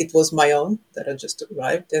 pretending that it was my own, that I just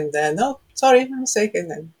arrived, and then, oh, sorry, I'm sick, and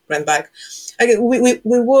then ran back. Again, we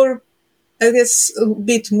were, I guess, a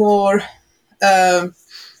bit more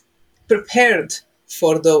prepared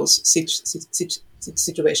for those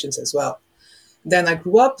situations as well. Then I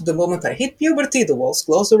grew up. The moment I hit puberty, the walls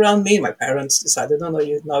closed around me. My parents decided, no,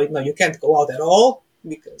 you can't go out at all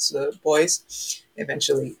because boys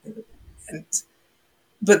eventually.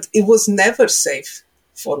 But it was never safe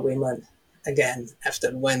for women again after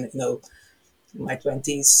when my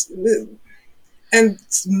 20s. And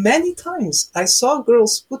many times I saw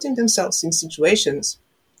girls putting themselves in situations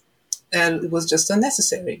and it was just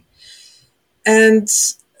unnecessary. And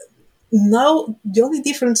now the only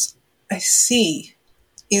difference I see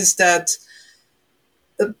is that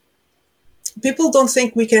people don't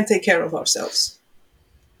think we can take care of ourselves.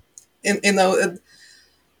 And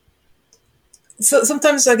so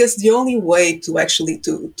sometimes I guess the only way to actually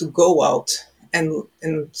to go out and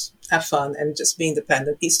have fun and just be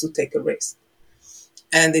independent is to take a risk.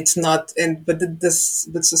 And it's not, but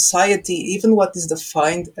society, even what is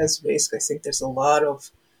defined as risk, I think there's a lot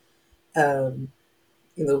of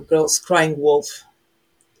girls crying wolf,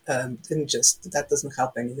 and just that doesn't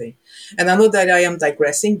help anything. And I know that I am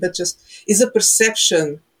digressing, but just is a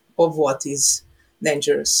perception of what is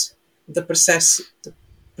dangerous, the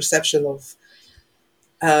perception of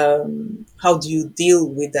how do you deal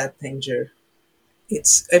with that danger.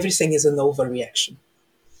 It's everything is an overreaction.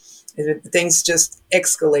 Things just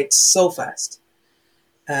escalate so fast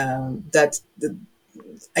that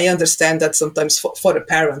I understand that sometimes for a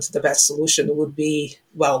parent the best solution would be,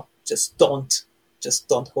 well, just don't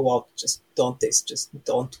go out, just don't this, just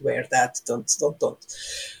don't wear that, don't,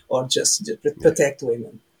 or just protect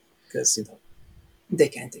women because they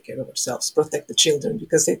can't take care of themselves. Protect the children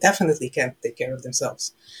because they definitely can't take care of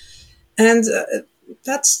themselves, and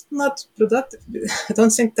that's not productive. I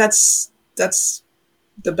don't think that's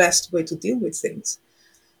the best way to deal with things,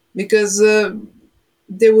 because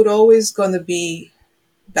there would always gonna be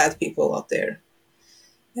bad people out there,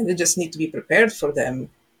 and we just need to be prepared for them.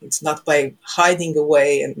 It's not by hiding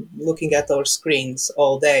away and looking at our screens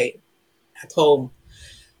all day at home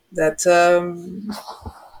that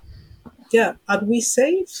are we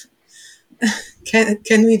safe?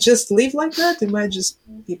 Can we just live like that? We might just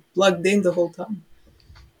be plugged in the whole time.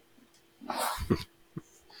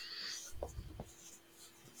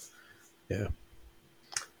 Yeah.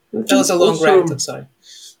 That was a long rant, I'm sorry.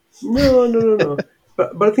 No.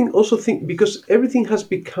 But I think because everything has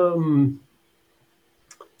become,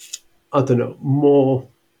 I don't know, more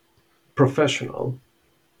professional.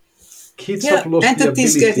 Kids have lost the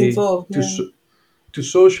ability to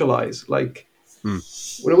socialize. Like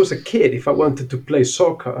when I was a kid, if I wanted to play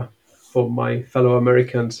soccer, for my fellow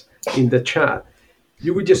Americans in the chat,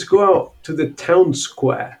 you would just go out to the town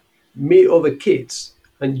square, meet other kids,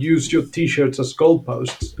 and use your T-shirts as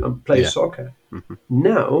goalposts and play soccer. Mm-hmm.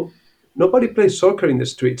 Now, nobody plays soccer in the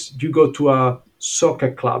streets. You go to a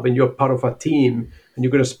soccer club and you're part of a team and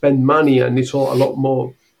you're going to spend money, and it's all a lot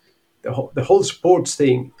more. The whole sports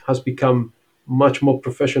thing has become much more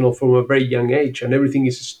professional from a very young age, and everything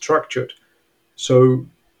is structured. So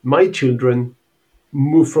my children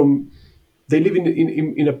they live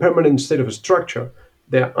in a permanent state of structure.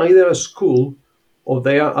 They're either at school, or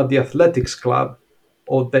they are at the athletics club,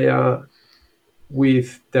 or they are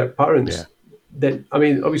with their parents. Yeah. Then,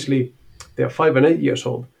 obviously, they are 5 and 8 years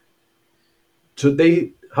old. So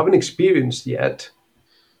they haven't experienced yet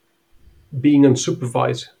being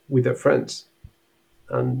unsupervised with their friends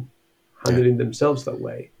and handling themselves that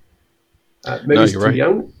way. Maybe it's too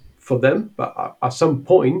young for them, but at some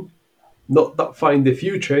point, not that far in the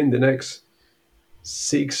future, in the next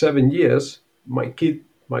 6-7 years, my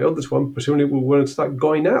oldest one, presumably will want to start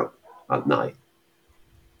going out at night,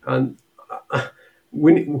 and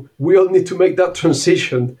we all need to make that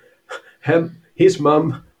transition. His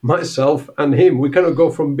mum, myself, and him. We cannot go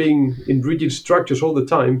from being in rigid structures all the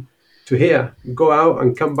time to here, go out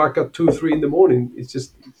and come back at 2, 3 in the morning. It's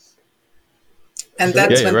just, and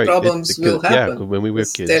that's when right. problems will happen. Yeah, when we were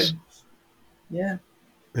kids. Yeah.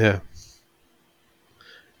 Yeah.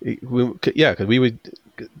 Because we would,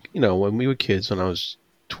 when we were kids, when I was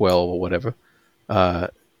 12 or whatever,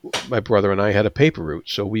 my brother and I had a paper route,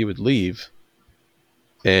 so we would leave,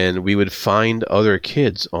 and we would find other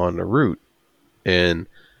kids on the route, and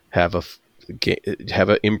have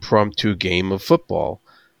an impromptu game of football,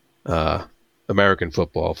 American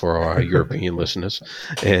football for our European listeners,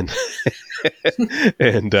 and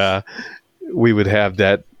we would have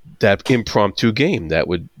that impromptu game that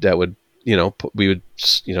would we would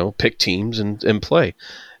pick teams and play,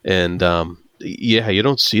 and you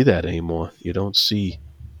don't see that anymore. You don't see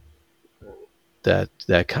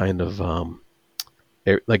that kind of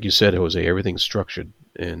like you said, Jose, everything's structured,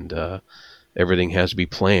 and everything has to be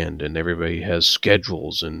planned, and everybody has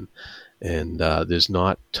schedules, and there's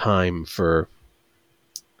not time for.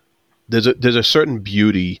 There's a certain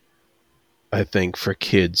beauty, I think, for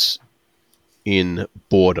kids in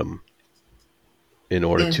boredom, in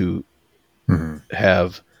order to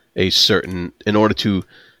have in order to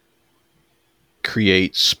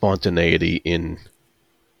create spontaneity in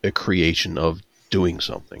a creation of doing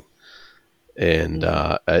something. And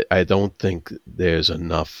I don't think there's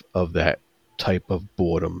enough of that type of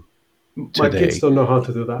boredom today. My kids don't know how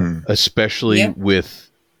to do that. Especially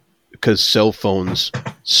because cell phones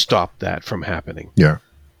stop that from happening. Yeah.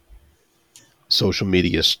 Social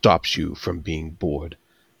media stops you from being bored.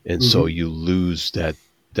 And so you lose that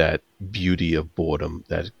beauty of boredom,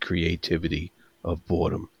 that creativity of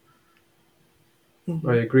boredom.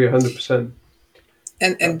 I agree 100%.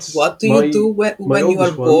 And what do you do when you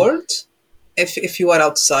are bored? If you are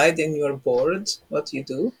outside and you are bored, what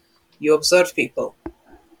do? You observe people.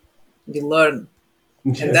 You learn.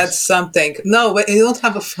 Yes. And that's something. No, but you don't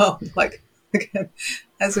have a phone. Like, again,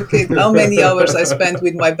 as a kid, how many hours I spent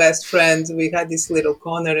with my best friend. We had this little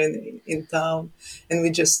corner in town, and we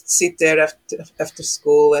just sit there after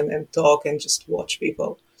school and talk and just watch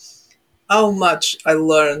people. How much I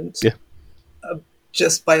learned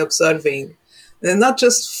just by observing. And not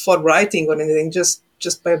just for writing or anything, just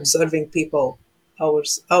by observing people,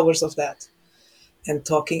 hours of that, and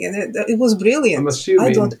talking, and it was brilliant.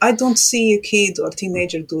 I don't see a kid or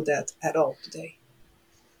teenager do that at all today.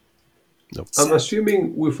 Nope. I'm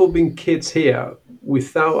assuming we've all been kids here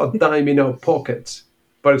without a dime in our pockets,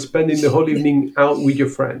 but spending the whole evening out with your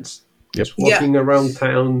friends, just walking around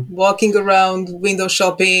town, walking around, window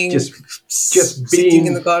shopping, just being sitting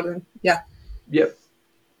in the garden. Yep.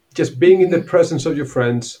 Just being in the presence of your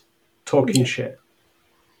friends, talking shit.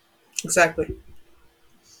 Exactly.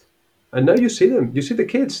 And now you see them. You see the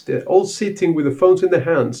kids. They're all sitting with the phones in their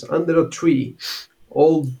hands under a tree,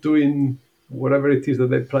 all doing whatever it is that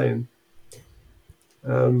they're playing.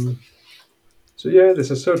 So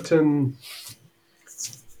there's a certain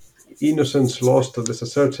innocence lost, or there's a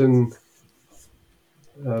certain...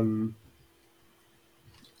 I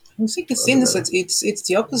think it's innocent. It's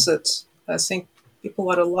the opposite. I think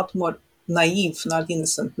people are a lot more naive, not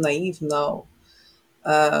innocent, naive now.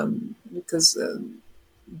 Because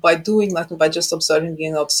by doing nothing, by just observing,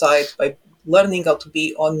 being outside, by learning how to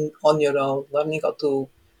be on your own, learning how to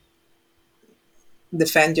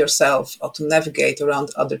defend yourself, how to navigate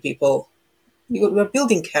around other people, you are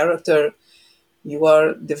building character, you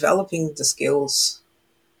are developing the skills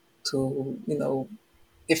to,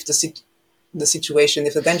 if the situation,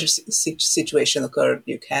 if a dangerous situation occurred,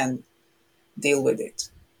 you can deal with it.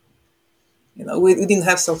 We didn't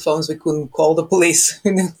have cell phones. We couldn't call the police.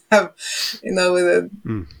 We didn't have,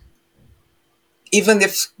 even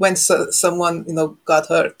if when someone, got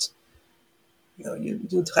hurt,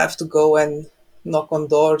 you'd have to go and knock on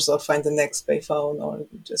doors or find the next payphone, or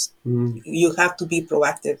just, you have to be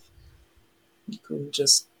proactive. You couldn't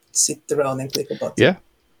just sit around and click a button. Yeah.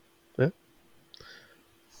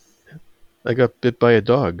 I got bit by a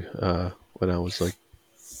dog when I was like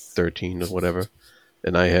 13 or whatever,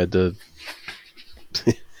 and I had to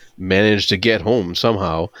manage to get home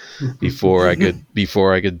somehow before I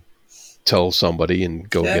could tell somebody and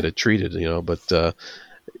go get it treated. But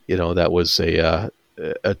that was a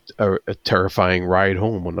terrifying ride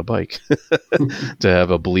home on the bike to have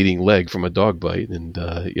a bleeding leg from a dog bite, and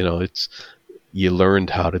you learned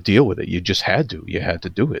how to deal with it. You just had to. You had to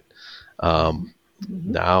do it.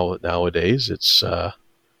 Nowadays, it's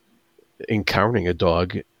encountering a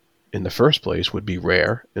dog in the first place would be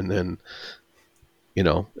rare, and then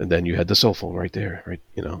and then you had the cell phone right there, right?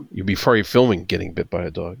 You'd be probably filming getting bit by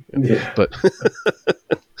a dog. Yeah. But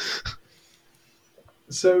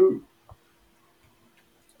so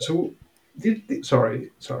sorry.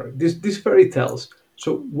 These fairy tales.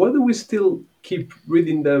 So why do we still keep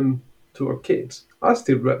reading them to our kids? I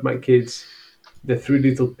still read my kids the Three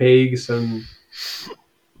Little Pigs and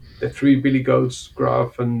the Three Billy Goats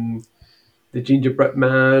Gruff and the Gingerbread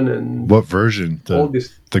Man and What version? all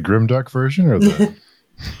this. The grimdark version or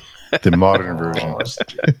the modern version?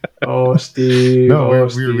 Steve. No, we were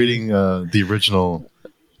Steve. reading the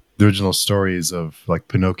original stories of like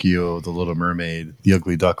Pinocchio, The Little Mermaid, The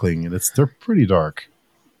Ugly Duckling, and they're pretty dark.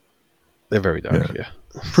 they're very dark, yeah.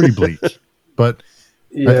 Pretty bleak. But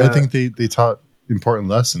Yeah. I think they taught important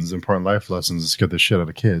life lessons to scare the shit out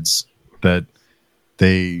of kids, that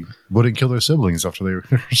they wouldn't kill their siblings after they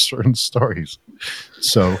heard certain stories.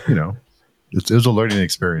 So, it was a learning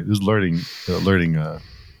experience. It was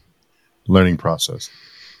learning process.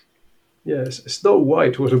 Yes, Snow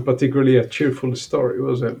White wasn't particularly a cheerful story,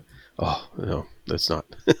 was it? Oh no, that's not.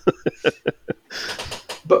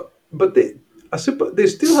 But I suppose they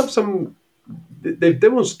still have some. They've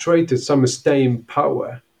demonstrated some staying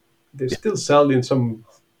power. They still sell in some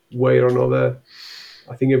way or another.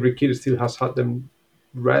 I think every kid still has had them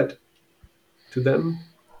read to them.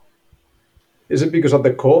 Is it because at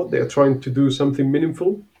the core they are trying to do something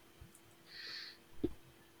meaningful?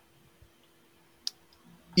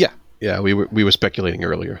 Yeah, we were speculating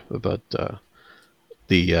earlier about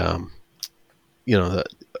they're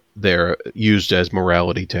used as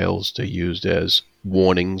morality tales. They're used as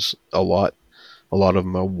warnings a lot. A lot of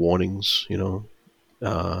them are warnings,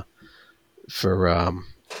 for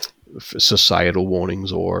societal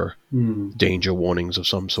warnings or danger warnings of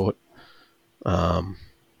some sort. We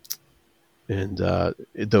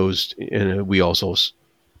also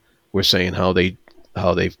were saying how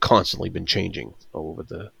they've constantly been changing over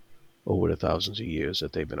the thousands of years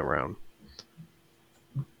that they've been around.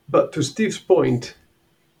 But to Steve's point,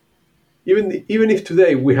 even if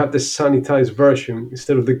today we have the sanitized version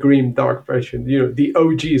instead of the grim dark version, the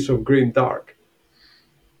OGs of grim dark,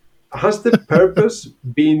 has the purpose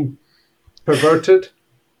been perverted,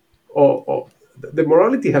 or the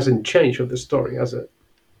morality hasn't changed of the story, has it?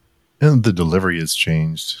 And the delivery has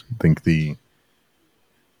changed. I think the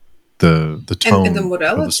tone and the of the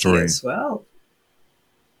morality story as well.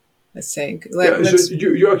 I think. So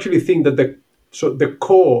you actually think that the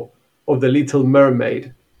core of the Little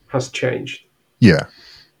Mermaid has changed? Yeah.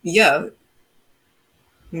 Yeah.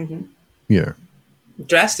 Mm-hmm. Yeah.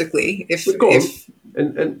 Drastically. If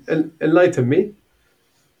and enlighten me.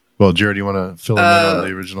 Well, Jared, you want to fill in on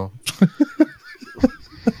the original?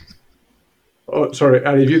 Oh, sorry.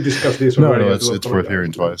 And if you discussed this already, No, it's worth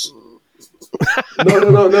hearing twice.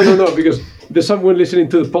 No, because there's someone listening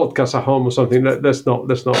to the podcast at home or something. Let's not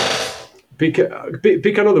pick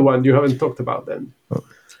another one you haven't talked about then.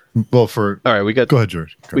 Well, all right, go ahead,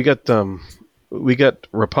 George. We got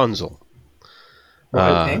Rapunzel.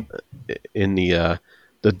 Okay. In the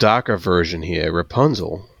darker version here,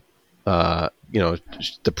 Rapunzel, the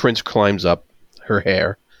prince climbs up her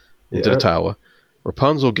hair into the tower.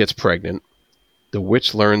 Rapunzel gets pregnant. The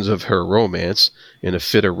witch learns of her romance in a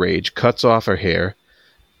fit of rage, cuts off her hair,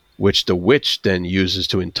 which the witch then uses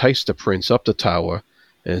to entice the prince up the tower.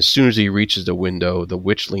 And as soon as he reaches the window, the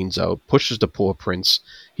witch leans out, pushes the poor prince.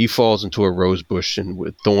 He falls into a rose bush and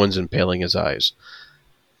with thorns impaling his eyes.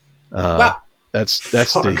 Wow. That's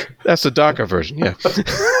the darker version, yeah.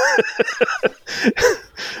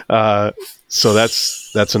 So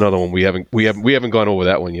that's another one we haven't gone over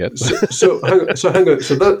that one yet. So hang on.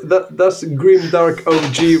 So that's grim dark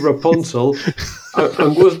OG Rapunzel,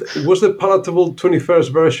 and was the palatable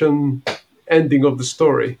 21st version ending of the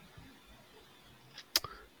story?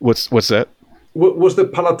 What's that? What was the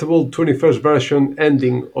palatable 21st version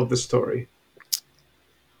ending of the story?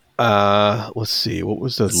 Let's see. What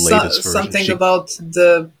was the latest version? Something about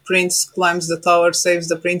the prince climbs the tower, saves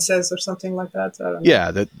the princess, or something like that. I don't know.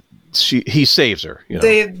 Yeah, he saves her.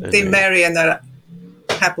 They marry and are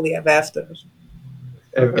happily ever after.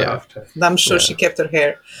 Ever after. And I'm sure she kept her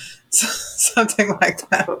hair. Something like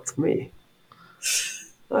that. Fuck me.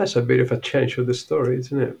 That's a bit of a change of the story,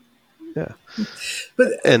 isn't it? Yeah. But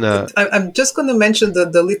I'm just going to mention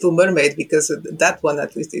the Little Mermaid, because that one,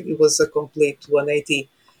 at least, it was a complete 180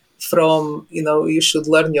 from, you should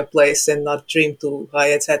learn your place and not dream too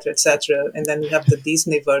high, etc., etc. And then you have the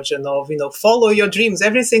Disney version of, follow your dreams.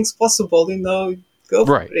 Everything's possible, go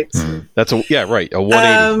for it. Mm-hmm. That's a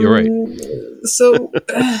 180. You're right. So,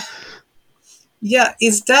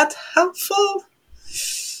 is that helpful?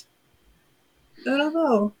 I don't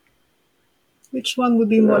know. Which one would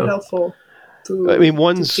be more Yeah. helpful I mean,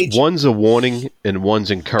 to teach? one's a warning and one's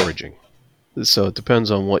encouraging. So it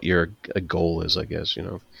depends on what your goal is, I guess.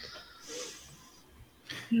 Yeah,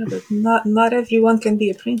 but not everyone can be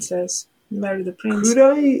a princess. Marry the prince. Could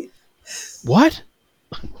I? What?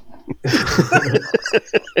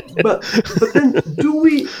 But then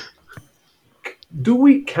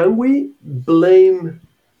can we blame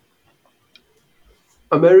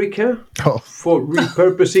America Oh, for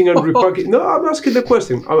repurposing and repackaging? No, I'm asking the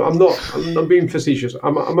question. I'm not being facetious.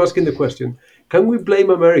 I'm asking the question. Can we blame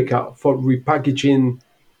America for repackaging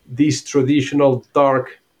these traditional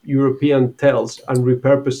dark European tales and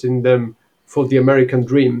repurposing them for the American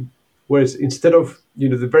dream? Whereas instead of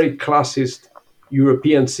the very classist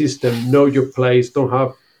European system, know your place, don't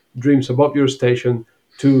have dreams above your station,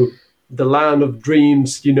 to the land of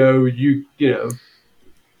dreams, you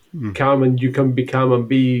come and you can become and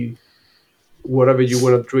be whatever you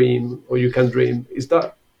want to dream or you can dream. Is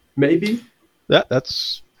that maybe?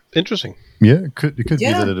 That's interesting. yeah, it could be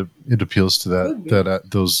Yeah. that it appeals to Could be.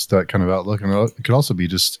 that kind of outlook, and it could also be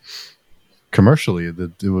just commercially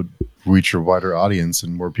that it would reach a wider audience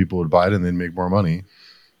and more people would buy it and then make more money.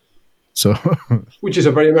 So, Which is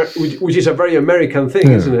a very American thing,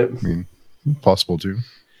 yeah, isn't it? I mean, possible too.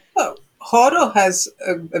 Oh, horror has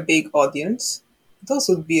a big audience. Those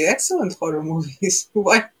would be excellent horror movies.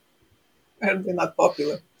 Why are they not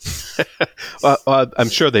popular? I'm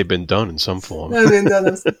sure they've been done in some form. I mean,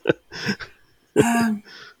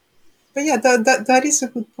 but yeah, that is a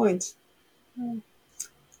good point.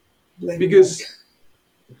 Blame Because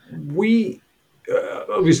we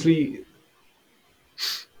obviously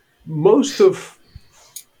most of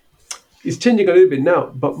it's changing a little bit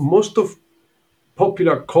now, but most of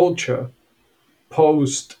popular culture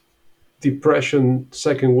post Depression,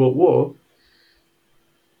 Second World War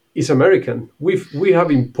is American. We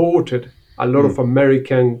have imported a lot of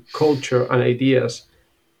American culture and ideas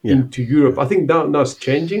Yeah. into Europe. I think that's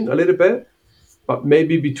changing a little bit, but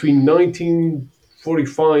maybe between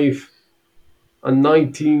 1945 and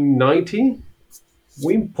 1990,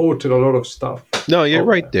 we imported a lot of stuff. No, you're over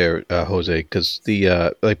right there, Jose. Because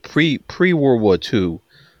the like pre World War II,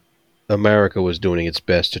 America was doing its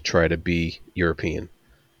best to try to be European,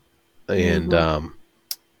 and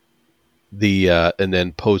and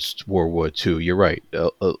then post World War II, you're right. A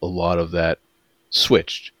lot of that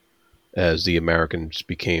switched as America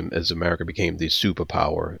became the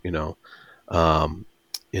superpower.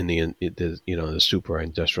 In the super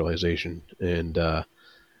industrialization, and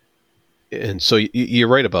so you're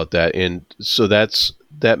right about that, and so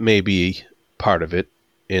that may be part of it,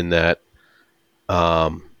 in that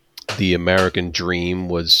the American dream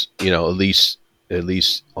was, at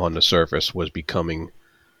least on the surface, was becoming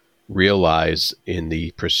realized in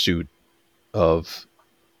the pursuit of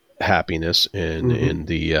happiness and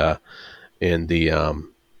the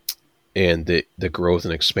growth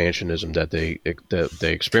and expansionism that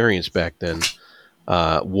they experienced back then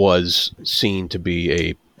was seen to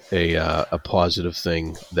be a positive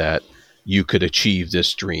thing, that you could achieve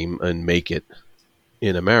this dream and make it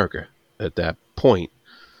in America at that point.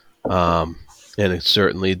 And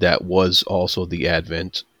certainly that was also the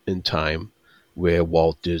advent in time where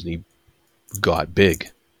Walt Disney got big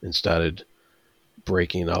and started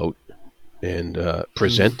breaking out and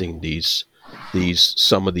presenting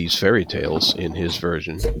some of these fairy tales in his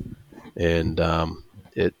version, and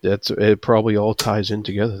it probably all ties in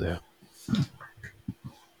together there.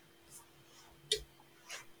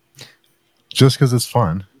 Just because it's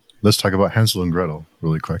fun, let's talk about Hansel and Gretel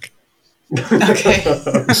really quick. Okay.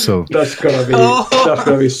 So That's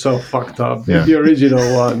gonna be so fucked up. Yeah. The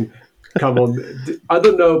original one. Come on. I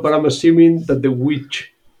don't know, but I'm assuming that the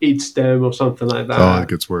witch eats them or something like that. it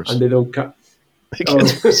gets worse. And they don't cut. It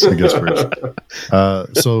gets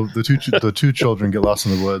worse. So the two children get lost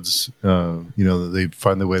in the woods. They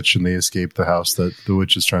find the witch and they escape the house that the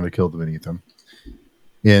witch is trying to kill them and eat them.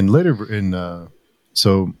 And later in the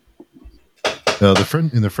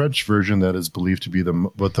French version that is believed to be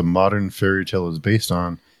what the modern fairy tale is based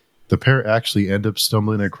on, the pair actually end up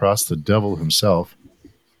stumbling across the devil himself.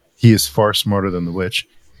 He is far smarter than the witch.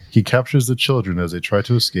 He captures the children as they try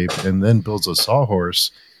to escape and then builds a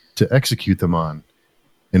sawhorse to execute them on.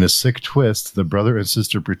 In a sick twist, the brother and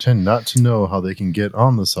sister pretend not to know how they can get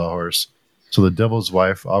on the sawhorse, so the devil's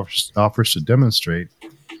wife offers to demonstrate.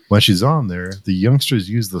 When she's on there, the youngsters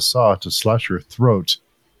use the saw to slash her throat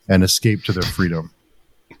and escape to their freedom.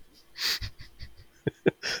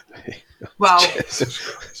 Wow.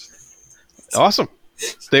 Awesome.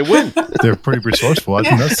 They win. They're pretty resourceful. I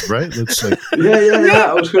think that's right. That's like, Yeah.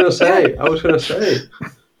 I was gonna say.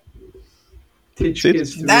 Teach See,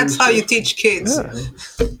 kids to That's how you social. teach kids.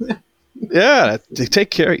 Yeah, to take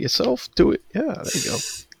care of yourself. Do it. Yeah, there you go.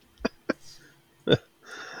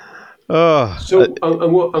 Oh, So,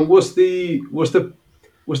 and what's the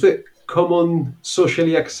common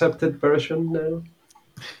socially accepted version now?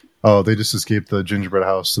 Oh, they just escape the gingerbread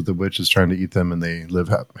house that the witch is trying to eat them, and they live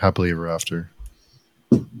happily ever after.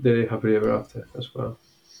 They're happily ever after as well.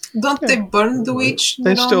 Don't they burn the witch?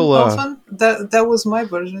 They still, often. That was my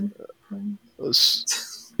version.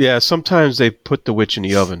 yeah. Sometimes they put the witch in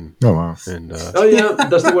the oven Oh wow! and Oh yeah,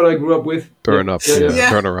 that's the one I grew up with. burn Yeah, up. yeah, Yeah, yeah.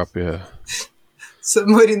 Yeah. burn her up. Yeah.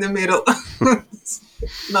 Somewhere in the middle.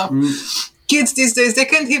 No. Mm. Kids these days, they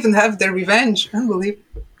can't even have their revenge. Unbelievable.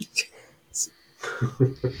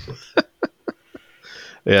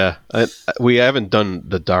 Yeah, we haven't done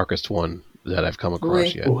the darkest one that I've come across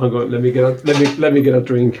Wait. yet. Oh, hang on. Let me get a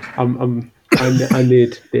drink. I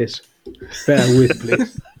need this. Bear with,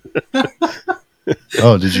 please.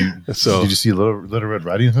 Oh, did you So- did you see Little Red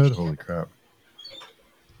Riding Hood? Holy crap!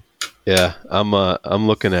 Yeah, I'm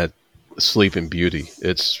looking at Sleeping Beauty.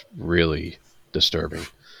 It's really disturbing.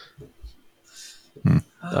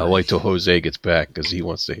 I'll wait till Jose gets back because he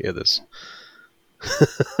wants to hear this.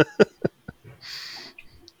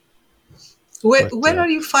 Where But, are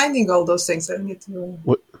you finding all those things? I need to.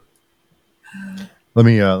 Let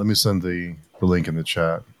me send the link in the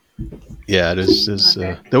chat. Yeah, there's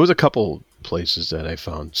Okay. there was a couple places that I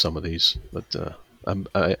found some of these, but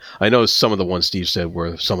I know some of the ones Steve said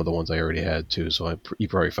were some of the ones I already had too. So you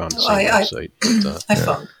probably found the same website. But, I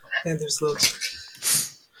found. Yeah, there's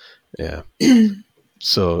loads. yeah.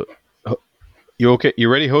 So you okay? You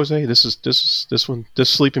ready, Jose? This one. This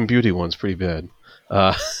Sleeping Beauty one's pretty bad.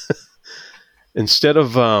 Instead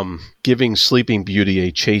of giving Sleeping Beauty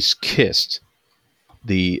a chaste kiss,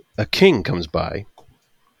 a king comes by,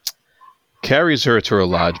 carries her to her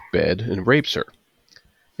lodge bed, and rapes her.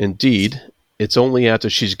 Indeed, it's only after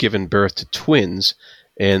she's given birth to twins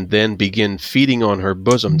and then begin feeding on her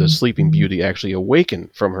bosom does Sleeping Beauty actually awaken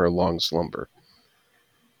from her long slumber.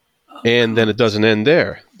 And then it doesn't end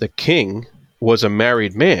there. The king was a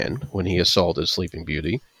married man when he assaulted Sleeping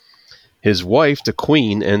Beauty. His wife, the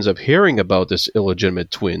queen, ends up hearing about this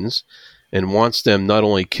illegitimate twins and wants them not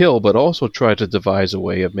only killed, but also try to devise a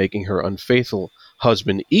way of making her unfaithful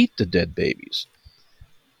husband eat the dead babies.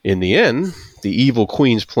 In the end, the evil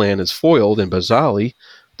queen's plan is foiled, and bizarrely,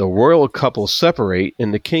 the royal couple separate,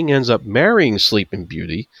 and the king ends up marrying Sleeping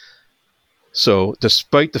Beauty. So,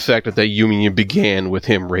 despite the fact that union began with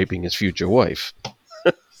him raping his future wife.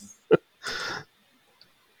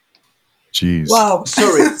 Jeez. Wow.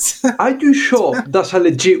 Sorry, are you sure that's a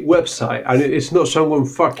legit website and it's not someone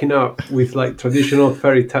fucking up with like traditional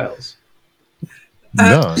fairy tales?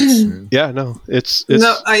 No. It's, Yeah, no, it's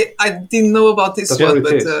No, I didn't know about this That's one, what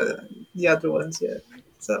but it is. the other ones, yeah.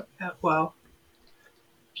 So, yeah, wow.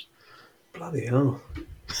 Bloody hell.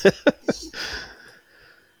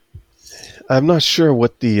 I'm not sure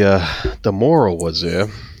what the moral was there.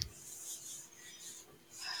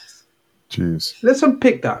 jeez. Let's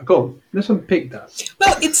unpick that. Go on. Let's unpick that.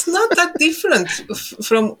 Well, it's not that different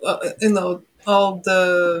from, all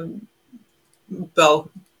the, well,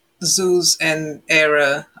 Zeus and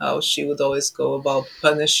Hera, how she would always go about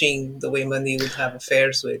punishing the women he would have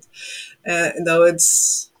affairs with.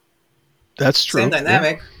 It's That's true. same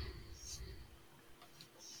dynamic.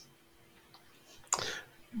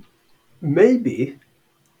 Maybe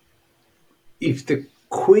if the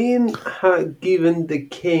queen had given the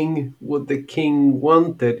king what the king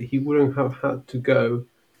wanted, he wouldn't have had to go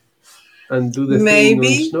and do the thing Maybe.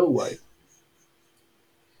 on Snow White.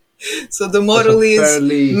 So the moral That's a is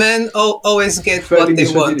fairly- men always get fairly what they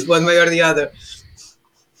want, misogynistic- one way or the other.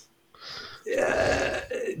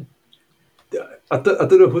 I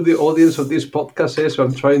don't know who the audience of this podcast is, so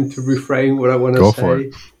I'm trying to refrain what I want to Go say. for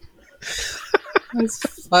it.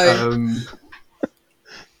 It's fine.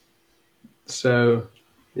 So,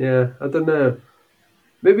 yeah, I don't know.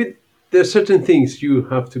 Maybe there's certain things you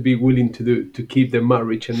have to be willing to do to keep the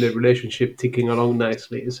marriage and the relationship ticking along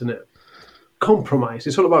nicely, isn't it? Compromise.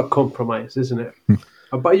 It's all about compromise, isn't it?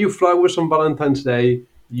 I buy you flowers on Valentine's Day.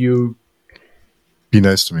 You Be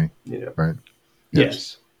nice to me, know. right?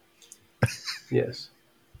 Yes. Yes.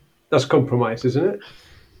 That's compromise, isn't it?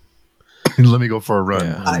 Let me go for a run,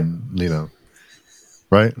 Yeah. and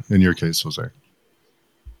right? In your case, Jose.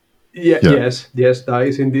 Yeah. Yeah. Yes. That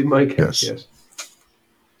is indeed my case. Yes. Yes.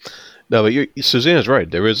 No, but Suzanne's right.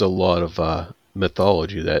 There is a lot of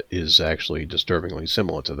mythology that is actually disturbingly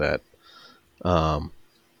similar to that,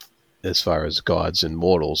 as far as gods and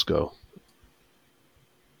mortals go.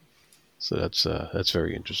 So that's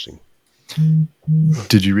very interesting.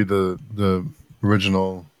 Did you read the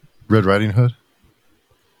original Red Riding Hood?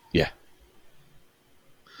 Yeah.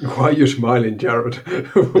 Why are you smiling, Jared?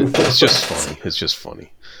 It's just funny. It's just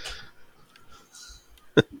funny.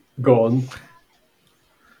 Go on.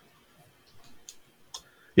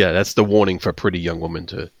 Yeah, that's the warning for pretty young women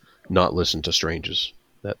to not listen to strangers.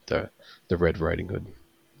 That the Red Riding Hood.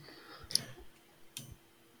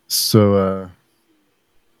 So,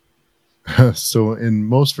 so in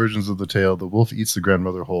most versions of the tale, the wolf eats the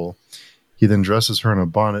grandmother whole. He then dresses her in a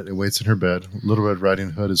bonnet and waits in her bed. Little Red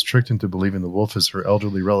Riding Hood is tricked into believing the wolf is her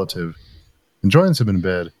elderly relative and joins him in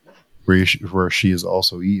bed, where she is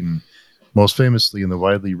also eaten. Most famously in the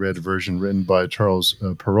widely read version written by Charles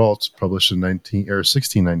Perrault, published in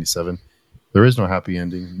 1697, there is no happy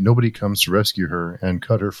ending. Nobody comes to rescue her and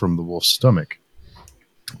cut her from the wolf's stomach.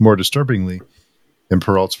 More disturbingly, in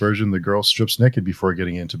Perrault's version, the girl strips naked before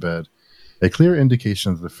getting into bed. A clear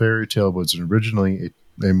indication that the fairy tale was originally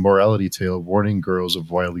a morality tale warning girls of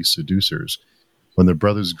wily seducers. When the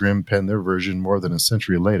Brothers Grimm penned their version more than a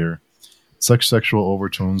century later, such sexual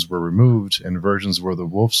overtones were removed, and versions where the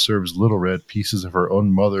wolf serves Little Red pieces of her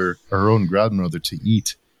own grandmother to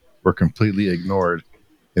eat were completely ignored.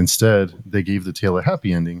 Instead, they gave the tale a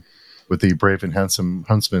happy ending, with a brave and handsome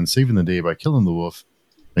huntsman saving the day by killing the wolf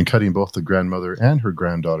and cutting both the grandmother and her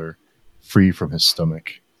granddaughter free from his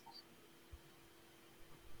stomach.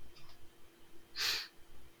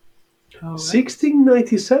 All right.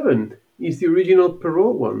 1697 is the original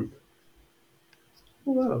Perrault one.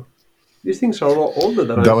 Oh, wow. These things are a lot older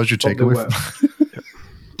than I That was your thought they takeaway?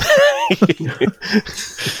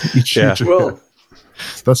 Yeah. Well,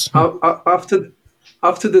 That's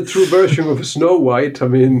after the true version of Snow White, I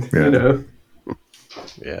mean, Yeah. you know,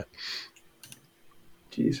 Yeah.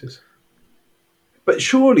 Jesus. But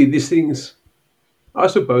surely these things, I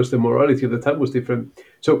suppose the morality of the time was different.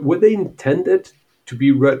 So were they intended to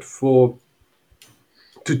be read to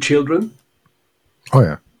children? oh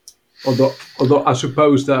yeah. Although I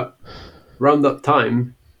suppose that around that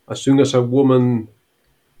time, as soon as a woman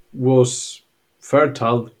was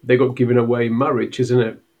fertile, they got given away in marriage, isn't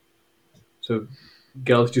it? So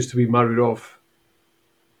girls used to be married off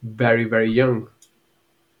very, very young.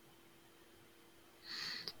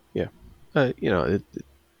 Yeah. Like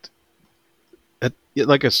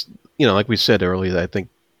we said earlier, I think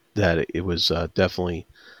that it was definitely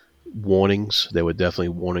warnings. There were definitely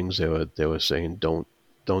warnings. They were saying don't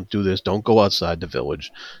do this. Don't go outside the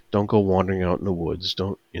village. Don't go wandering out in the woods.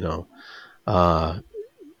 Don't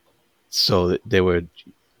So they were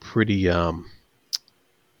pretty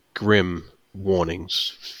grim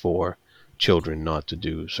warnings for children not to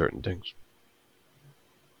do certain things.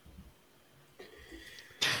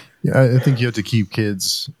 Yeah, I think you have to keep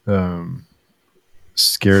kids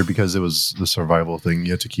scared because it was the survival thing.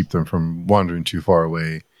 You have to keep them from wandering too far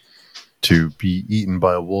away to be eaten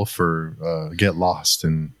by a wolf or get lost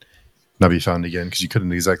and not be found again, because you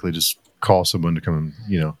couldn't exactly just call someone to come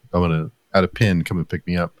and, I'm going to add a pin, come and pick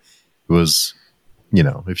me up. It was,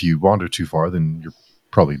 if you wander too far, then you're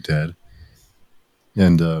probably dead.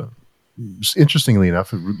 And interestingly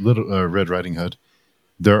enough, Little Red Riding Hood,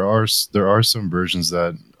 there are some versions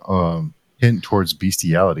that hint towards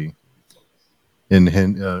bestiality,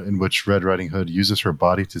 in which Red Riding Hood uses her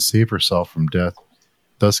body to save herself from death,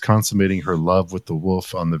 thus consummating her love with the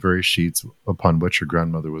wolf on the very sheets upon which her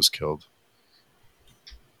grandmother was killed.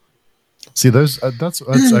 See, that's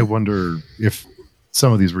I wonder if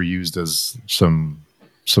some of these were used as some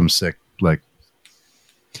sick, like,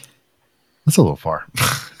 that's a little far.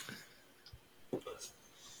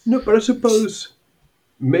 No, but I suppose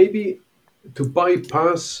maybe to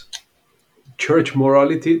bypass church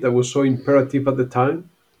morality that was so imperative at the time,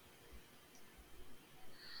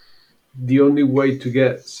 the only way to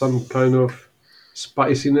get some kind of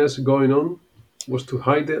spiciness going on was to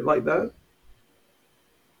hide it like that?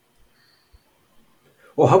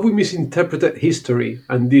 Or have we misinterpreted history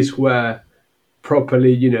and these were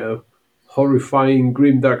properly, horrifying,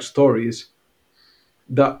 grimdark stories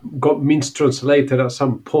that got mistranslated at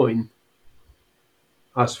some point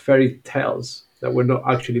as fairy tales that were not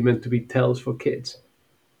actually meant to be tales for kids?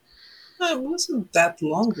 It wasn't that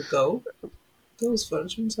long ago. Those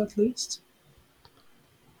versions, at least.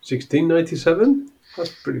 1697?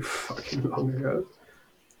 That's pretty fucking long ago.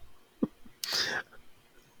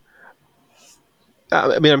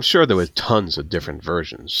 I mean, I'm sure there were tons of different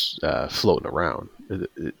versions floating around.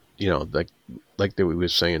 Like we were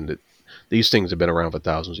saying, that these things have been around for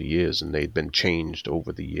thousands of years, and they've been changed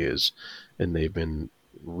over the years, and they've been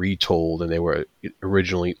retold, and they were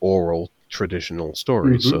originally oral traditional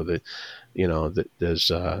stories. Mm-hmm. So that there's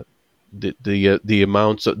the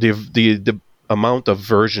amounts of the amount of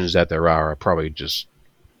versions that there are probably just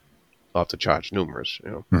off the charts numerous.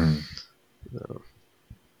 Mhm.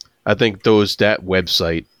 I think that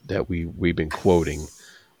website that we've been quoting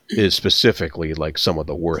is specifically like some of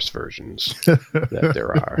the worst versions that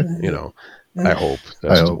there are. I hope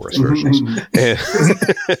that's I the hope. worst versions.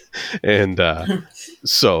 And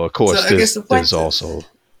so of course So I guess the point there's also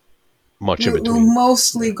much in we're between.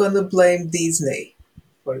 mostly gonna blame Disney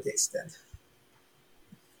for this then.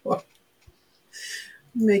 For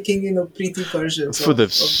making, pretty versions For of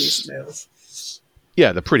these snails.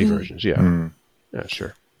 the pretty versions, yeah. Mm. Yeah,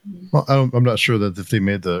 sure. Well, I'm not sure that if they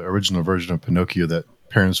made the original version of Pinocchio, that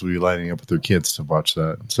parents would be lining up with their kids to watch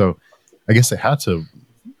that. So, I guess they had to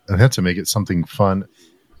make it something fun.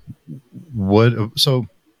 So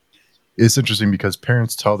it's interesting because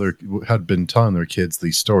parents had been telling their kids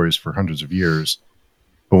these stories for hundreds of years,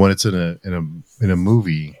 but when it's in a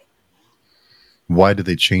movie, why did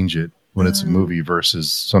they change it when it's a movie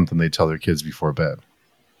versus something they tell their kids before bed?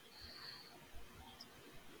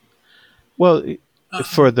 Well, in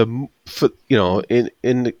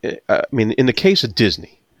the case of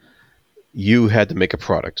Disney, you had to make a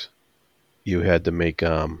product. You had to make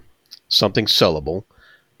something sellable.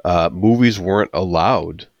 Movies weren't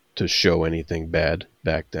allowed to show anything bad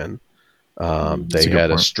back then. They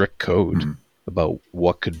had a strict code about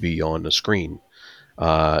what could be on the screen.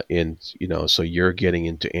 So you're getting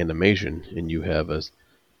into animation, and you have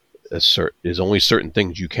there's only certain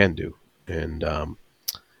things you can do, and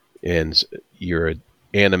your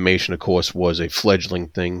animation, of course, was a fledgling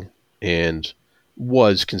thing and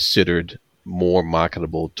was considered more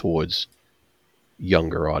marketable towards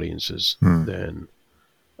younger audiences than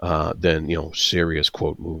serious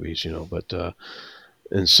quote movies. But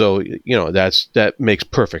and so that makes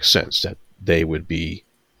perfect sense that they would be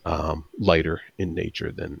lighter in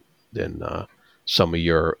nature than some of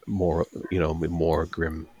your more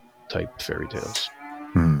grim type fairy tales.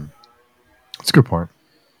 That's a good point.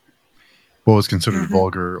 What was considered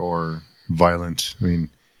vulgar or violent? I mean,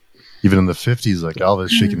 even in the 50s, like Elvis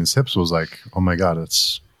shaking his hips was like, oh my God,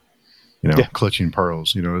 it's, clutching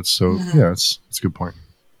pearls. It's so, it's a good point.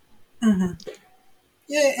 Yeah,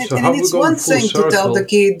 So and have we it's gone one full thing to tell the circle?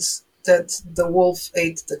 kids that the wolf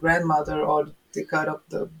ate the grandmother or they cut up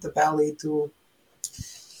the belly to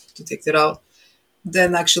take it out,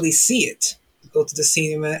 then actually see it. Go to the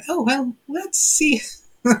cinema. Oh, well, let's see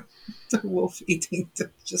the wolf eating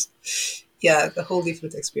the whole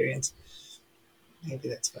different experience. Maybe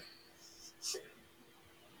that's fine.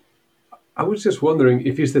 I was just wondering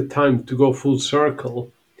if it's the time to go full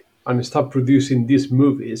circle and stop producing these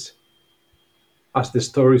movies as the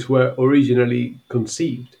stories were originally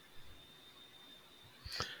conceived.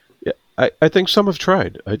 Yeah, I think some have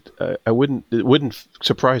tried. I wouldn't. It wouldn't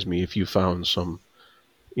surprise me if you found some,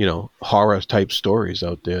 horror type stories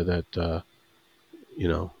out there that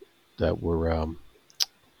that were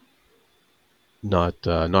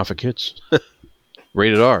not for kids,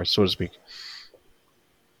 rated R, so to speak.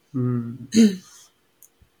 I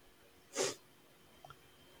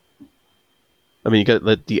mean, you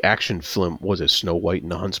got the action film. Was it Snow White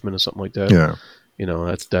and the Huntsman or something like that? Yeah.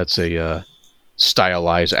 That's a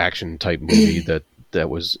stylized action type movie that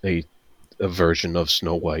was a version of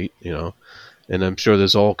Snow White. And I'm sure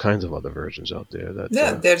there's all kinds of other versions out there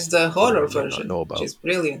that There's the horror might not version, know about. which is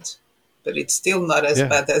brilliant, but it's still not as Yeah.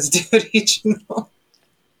 bad as the original.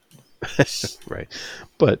 Right,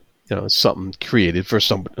 but it's something created for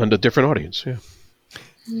a different audience. Yeah,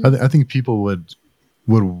 I think people would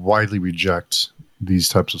widely reject these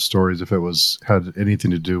types of stories if it had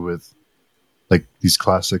anything to do with like these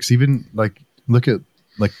classics. Even like look at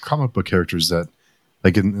like comic book characters that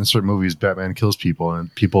like in certain movies, Batman kills people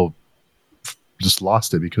and people just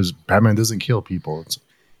lost it because Batman doesn't kill people. It's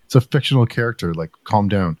a fictional character. Like, calm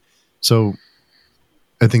down. So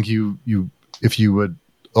I think if you would,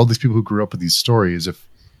 all these people who grew up with these stories, if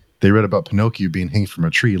they read about Pinocchio being hanged from a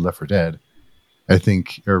tree, left for dead, I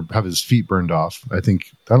think, or have his feet burned off, I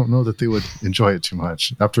don't know that they would enjoy it too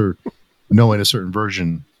much. After knowing a certain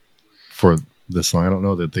version for this long, I don't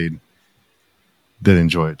know that they'd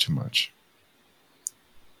enjoy it too much.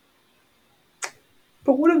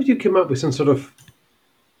 But what if you came up with some sort of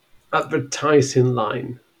advertising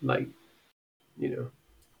line, like,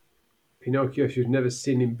 Pinocchio, if you've never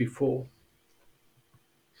seen him before?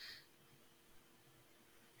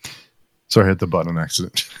 Sorry, I hit the button on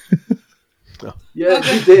accident. Yeah,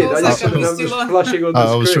 Okay, you did. well, I just second, I'm it's just still on. flashing on the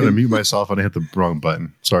screen. I was trying to mute myself and I hit the wrong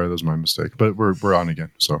button. Sorry, that was my mistake. But we're on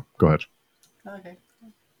again, so go ahead. Okay.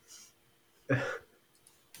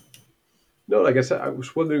 No, like I said, I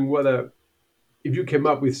was wondering whether if you came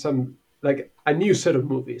up with some like a new set of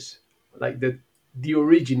movies like the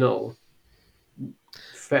original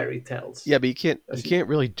fairy tales. Yeah, but you As it, can't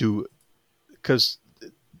really do, because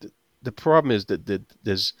the problem is that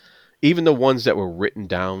there's, even the ones that were written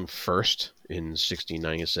down first in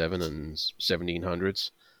 1697 and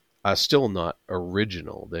 1700s are still not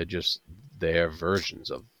original. They're just their versions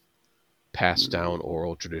of passed down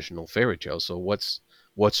oral traditional fairy tales. So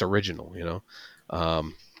what's original?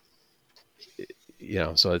 Um,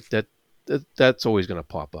 so that's always going to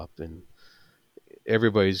pop up, and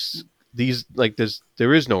everybody's these like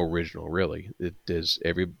there is no original really. There's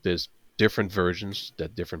different versions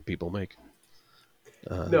that different people make.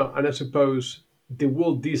 no, and I suppose the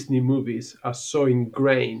Walt Disney movies are so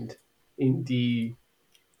ingrained in the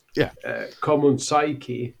Yeah, common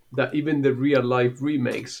psyche that even the real life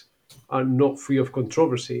remakes are not free of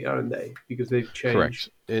controversy, aren't they? Because they've correct.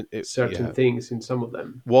 changed certain Yeah, things in some of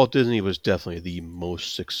them. Walt Disney was definitely the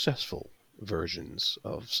most successful versions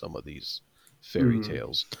of some of these fairy Mm.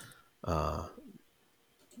 tales, uh,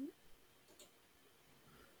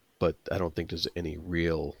 but I don't think there's any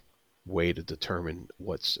real way to determine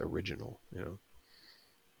what's original.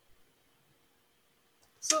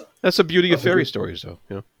 So That's the beauty of fairy Possibly. stories, though.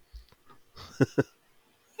 yeah,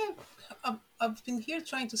 I've been here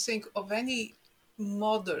trying to think of any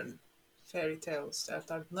modern fairy tales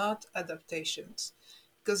that are not adaptations,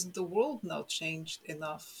 because the world now changed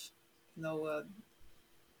enough, you know,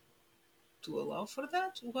 to allow for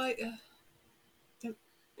that. Why? I'm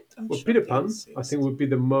I'm Well, sure Peter they Pan, I think, exist. would be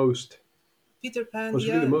the most, Peter Pan,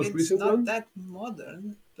 possibly the yeah, most it's recent not one. that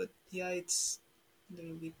modern, but yeah, it's a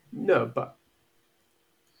little bit, yeah. No, but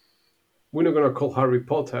we're not going to call Harry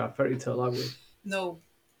Potter a fairy tale, are we? No,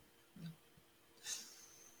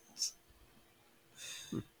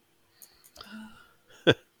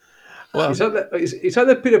 Well, Is that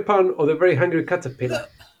the Peter Pan or the Very Hungry Caterpillar?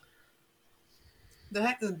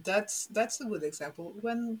 the that's a good example.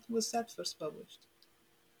 When was that first published?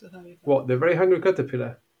 The Harry What, the Very Hungry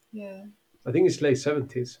Caterpillar? Yeah. I think it's late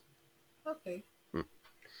 70s. Okay.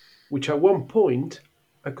 Which at one point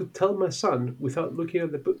I could tell my son without looking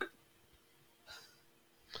at the book.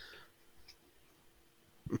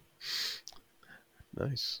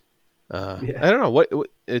 nice. Yeah. I don't know what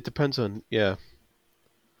it depends on. Yeah,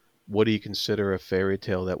 what do you consider a fairy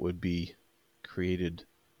tale that would be created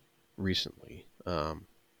recently?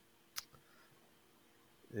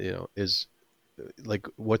 Is like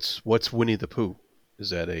what's Winnie the Pooh? Is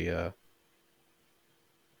that a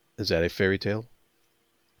fairy tale?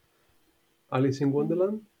 Alice in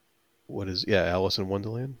Wonderland? What is, yeah, Alice in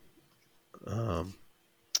Wonderland? Um,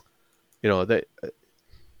 that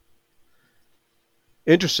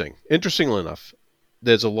interesting. Interestingly enough,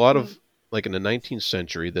 there's a lot Hmm. of, like, in the 19th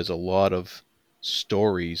century. There's a lot of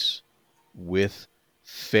stories with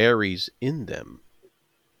fairies in them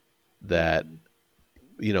that Hmm.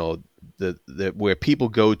 you know the where people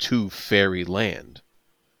go to fairyland.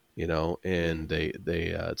 And Hmm. they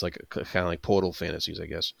it's like kind of like portal fantasies, I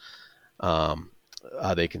guess. Um,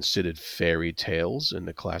 are they considered fairy tales in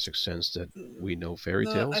the classic sense that we know fairy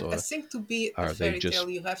No, tales, I or think to be a are they fairy just tale,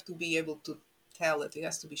 you have to be able to tell it. It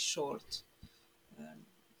has to be short. Um,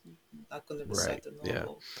 not going to right? recite a Yeah.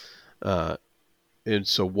 novel. Uh, and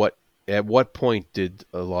so, at what point did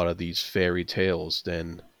a lot of these fairy tales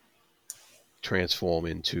then transform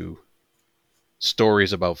into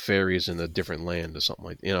stories about fairies in a different land or something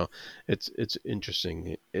like it's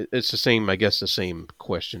interesting. It's the same, I guess, the same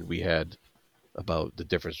question we had about the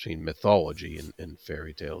difference between mythology and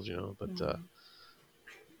fairy tales, but Hmm.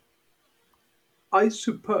 I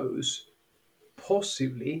suppose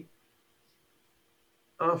possibly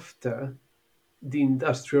after the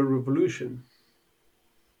Industrial Revolution,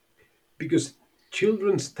 because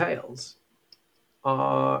children's tales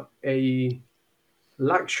are a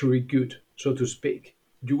luxury good, so to speak.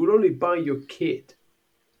 You will only buy your kid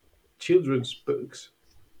children's books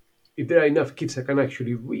if there are enough kids that can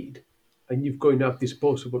actually read and you've got enough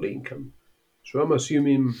disposable income. So I'm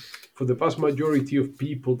assuming for the vast majority of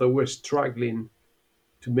people that were struggling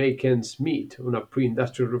to make ends meet on a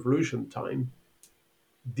pre-industrial revolution time,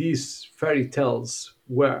 these fairy tales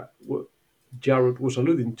were what Jared was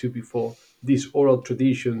alluding to before, these oral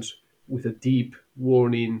traditions with a deep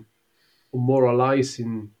warning or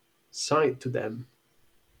moralizing side to them.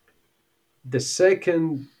 The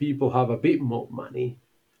second people have a bit more money,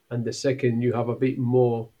 and the second you have a bit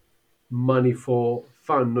more money for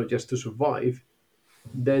fun, not just to survive,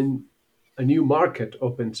 then a new market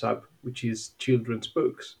opens up, which is children's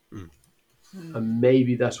books. mm, Hmm. And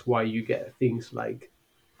maybe that's why you get things like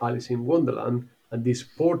Alice in Wonderland and these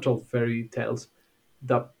portal fairy tales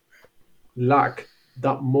that lack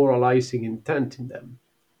that moralizing intent in them.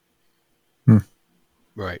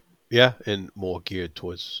 Right. Yeah, and more geared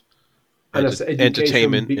towards And as education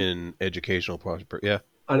entertainment be, and educational prosper. Yeah.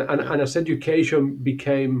 Yeah. and as education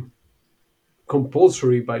became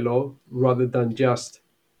compulsory by law rather than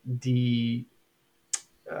the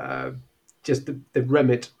uh, just the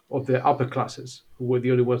remit of the upper classes who were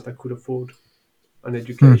the only ones that could afford an Hmm.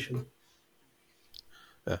 education.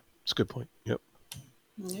 Yeah. It's a good point. Yep.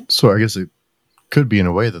 Yeah. So I guess it could be in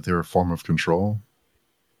a way that they're a form of control.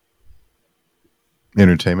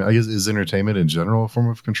 Entertainment, I guess, is entertainment in general a form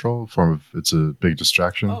of control? A form of it's a big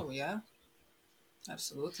distraction. Oh yeah,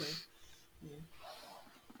 absolutely. Yeah.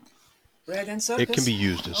 Bread and It can be circus,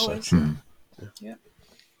 used as always. such. Yeah. Hmm. Yeah. Yeah.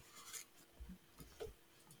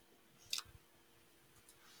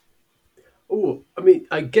 Oh, I mean,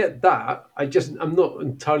 I get that. I'm not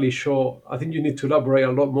entirely sure. I think you need to elaborate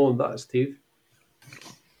a lot more on that, Steve.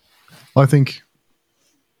 Well, I think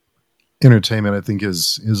entertainment, I think,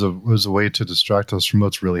 is a way to distract us from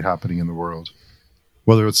what's really happening in the world,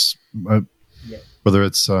 whether it's uh, Yeah. whether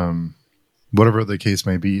it's whatever the case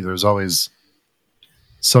may be. There's always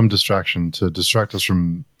some distraction to distract us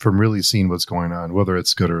from really seeing what's going on, whether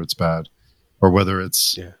it's good or it's bad, or whether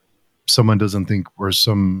it's Yeah. someone doesn't think or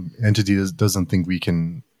some entity doesn't think we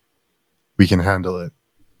can handle it,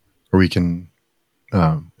 or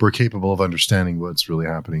we're capable of understanding what's really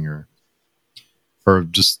happening, or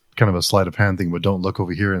just kind of a sleight of hand thing. But don't look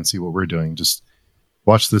over here and see what we're doing. Just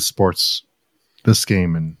watch this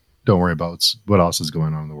game, and don't worry about what else is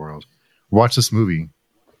going on in the world. Watch this movie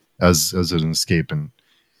as an escape, and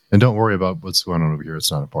don't worry about what's going on over here.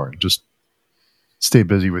 It's not important. Just stay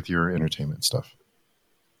busy with your entertainment stuff.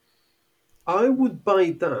 I would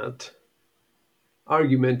buy that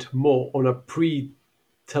argument more on a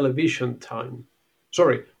pre-television time.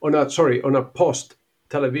 On a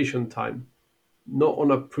post-television time, not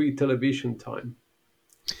on a pre-television time,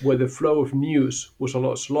 where the flow of news was a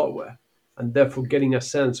lot slower, and therefore getting a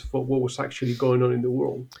sense for what was actually going on in the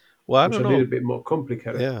world Well, I was don't a little know. bit more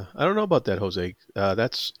complicated. Yeah, I don't know about that, Jose. I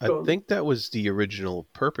Go on. think that was the original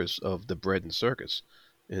purpose of the bread and circus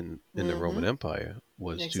in the Roman Mm-hmm. Empire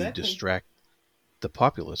was to Exactly. distract the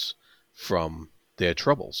populace from their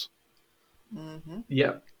troubles. Mm-hmm.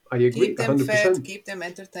 Yeah, I agree, Keep them fed, 100%. keep them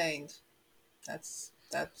entertained. That's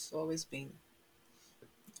always been.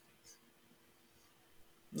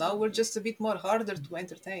 Now we're just a bit more harder to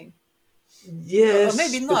entertain. Or maybe Yes,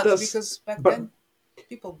 but not, that's because back but then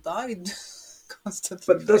people died constantly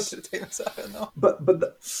but to that's entertain us. I don't know.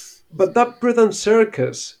 but that bread and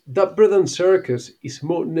circus is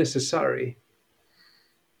more necessary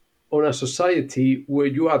on a society where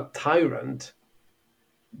you are a tyrant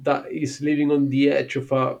that is living on the edge of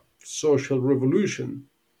a social revolution.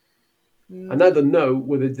 And I Mm-hmm. don't know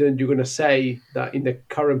whether then you're going to say that in the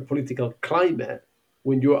current political climate,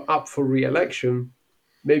 when you're up for re-election,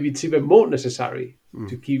 maybe it's even more necessary Mm.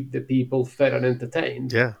 to keep the people fed and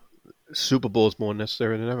entertained. Yeah, Super Bowl is more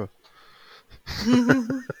necessary than ever.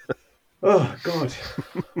 Oh God,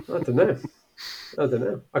 I don't know. I don't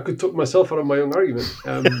know. I could talk myself out of my own argument.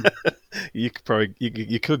 You could probably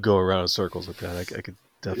you could go around in circles with that. I could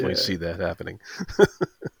definitely Yeah. see that happening.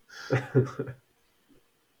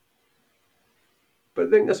 But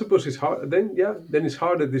then I suppose it's hard. Then yeah, then it's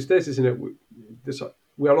harder these days, isn't it?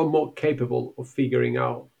 We are a lot more capable of figuring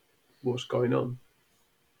out what's going on.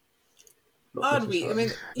 Not Are we? I necessarily.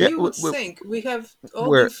 mean, Yeah, you would think we have all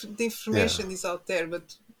we're the yeah. information is out there, but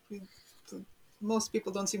we, most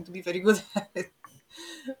people don't seem to be very good at it.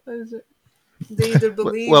 They either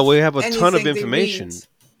Well, we believe have a ton of anything they read information.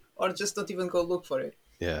 or just don't even go look for it.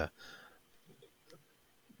 Yeah,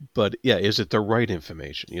 but yeah, is it the right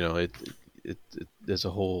information? There's a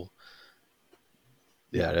whole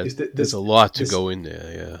Yeah, it's there's a lot to this go in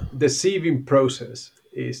there. deceiving process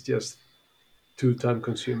is just too time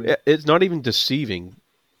consuming. Yeah, it's not even deceiving,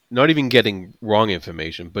 not even getting wrong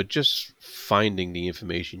information, but just finding the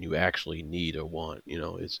information you actually need or want.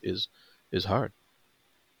 Is hard.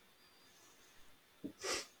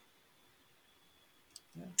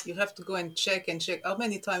 Yeah. You have to go and check and check. How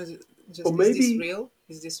many times Or just is this maybe real?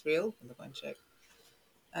 Is this real? And go and check.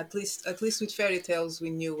 At least with fairy tales, we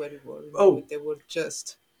knew where we were. We knew oh, it. They were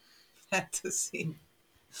just fantasy.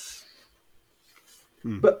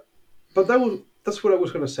 Hmm. but that's what I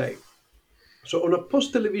was gonna say. So on a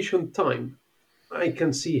post television time, I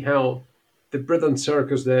can see how the bread and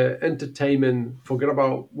circus, the entertainment, forget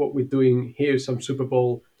about what we're doing. Here's some Super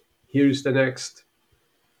Bowl. Here's the next,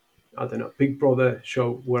 I don't know, Big Brother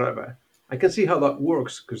show, whatever. I can see how that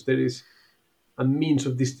works because there is a means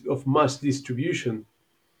of mass distribution.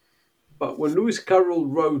 But when Lewis Carroll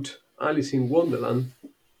wrote Alice in Wonderland,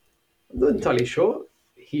 I'm not entirely sure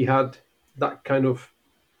he had that kind of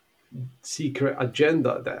secret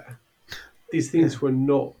agenda there. These Yeah. things were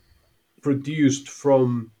not produced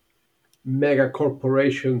from mega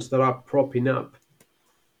corporations that are propping up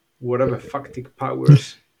whatever factic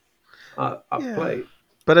powers are at Yeah. play.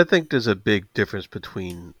 But I think there's a big difference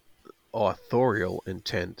between authorial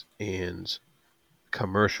intent and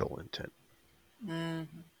commercial intent. Hmm.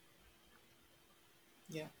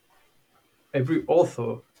 Yeah. Every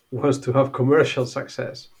author wants to have commercial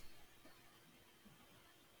success,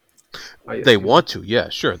 I They assume. want to, yeah,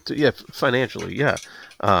 sure, yeah, financially, yeah,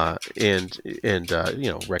 and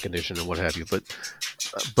recognition and what have you. But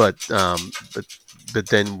but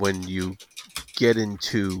then when you get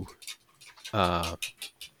into uh,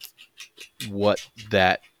 what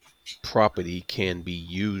that property can be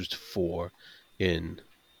used for in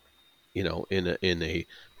in a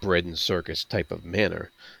bread and circus type of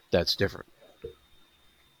manner, that's different.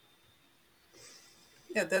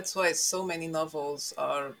 Yeah, that's why so many novels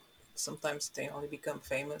are sometimes they only become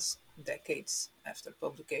famous decades after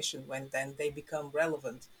publication when then they become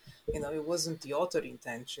relevant. It wasn't the author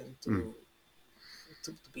intention Mm.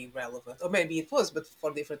 to be relevant, or maybe it was, but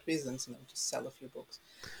for different reasons. Just sell a few books,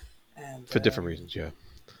 and For different reasons, yeah.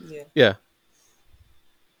 yeah, Yeah,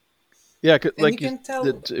 yeah, and you like can tell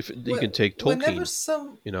if you can take whenever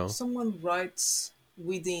Tolkien, you know. someone writes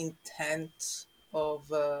with the intent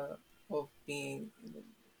of being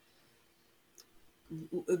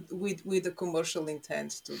with a commercial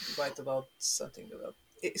intent to write about something about,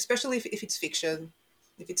 especially if it's fiction.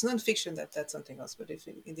 If it's non-fiction, that's something else, but if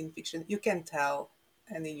in fiction you can tell,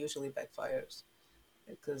 and it usually backfires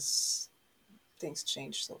because things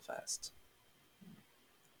change so fast.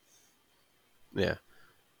 Yeah,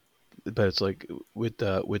 but it's like with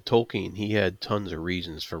Tolkien, he had tons of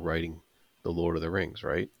reasons for writing the Lord of the Rings,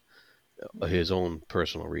 right? Mm-hmm. His own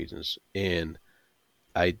personal reasons, and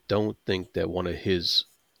I don't think that one of his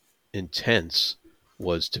intents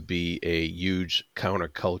was to be a huge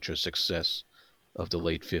counterculture success of the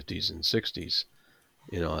late 50s and 60s.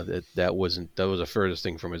 That was the furthest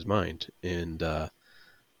thing from his mind, and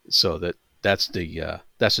so that's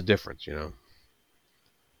the difference,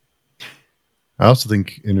 I also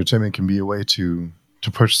think entertainment can be a way to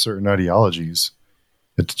push certain ideologies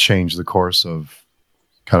and to change the course of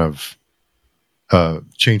kind of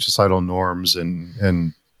change societal norms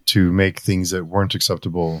and to make things that weren't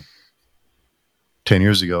acceptable 10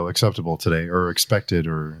 years ago acceptable today or expected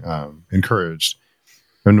or encouraged.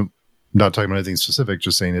 And I'm not talking about anything specific,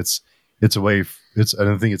 just saying it's a way. It's I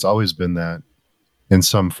don't think it's always been that in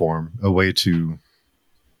some form, a way to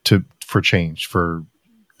for change, for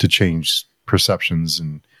to change perceptions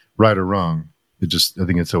and right or wrong. I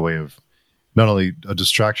think it's a way of not only a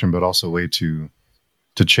distraction but also a way to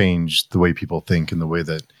change the way people think and the way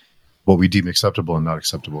that what we deem acceptable and not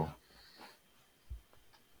acceptable.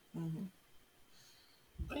 Mm-hmm.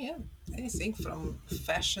 But yeah, anything from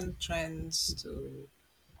fashion trends to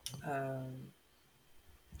um,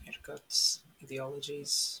 haircuts,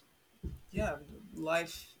 ideologies. Yeah,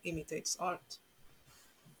 life imitates art.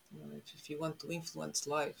 If you want to influence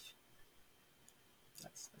life,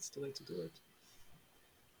 that's the way to do it.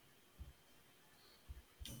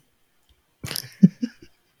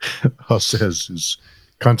 Huss says is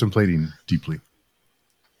contemplating deeply.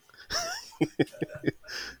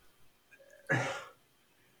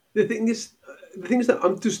 The thing is, that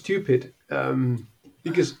I'm too stupid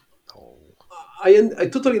because Oh, I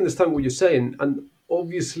totally understand what you're saying, and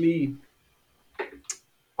obviously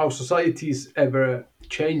our society is ever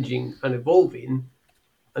changing and evolving,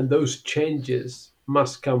 and those changes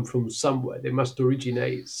must come from somewhere. They must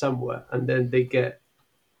originate somewhere, and then they get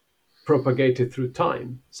propagated through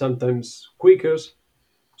time. Sometimes quicker,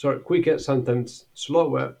 sometimes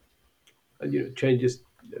slower, and changes.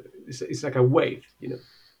 It's like a wave,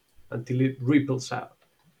 until it ripples out.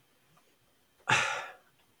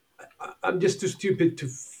 I'm just too stupid to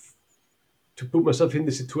put myself in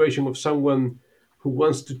the situation of someone who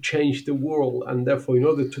wants to change the world, and therefore, in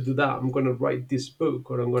order to do that, I'm going to write this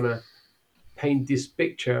book, or I'm going to paint this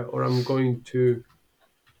picture, or I'm going to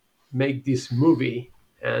make this movie,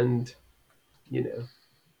 and you know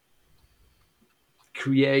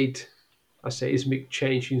create a seismic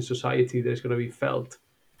change in society that's going to be felt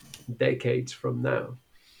decades from now.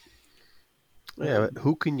 yeah. But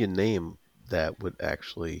who can you name that would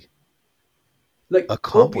actually Like,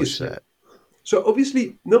 accomplish obviously, that? so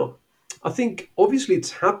obviously, no, I think obviously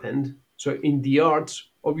it's happened. So in the arts,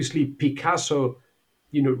 obviously Picasso,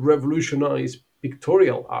 revolutionized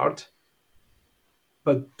pictorial art.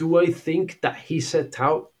 But do I think that he set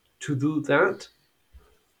out to do that?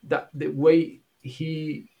 That the way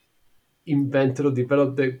he invented or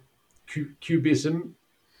developed the cubism,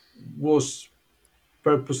 was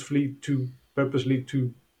purposely to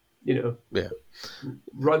you know Yeah.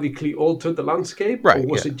 radically alter the landscape, or Right.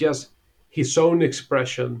 was Yeah. it just his own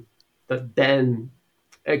expression that then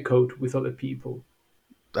echoed with other people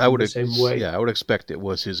I in would. the same way? Yeah. I would expect it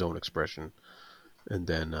was his own expression, and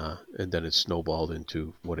then it snowballed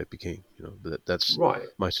into what it became. That's Right.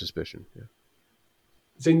 my suspicion. Yeah.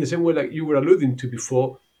 So in the same way, like you were alluding to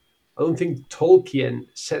before, I don't think Tolkien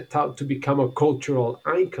set out to become a cultural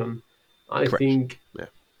icon. I Correct. think Yeah.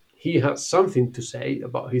 he has something to say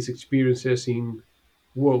about his experiences in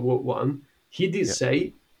World War One. He did Yeah.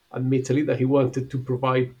 say, admittedly, that he wanted to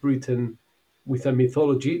provide Britain with a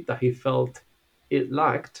mythology that he felt it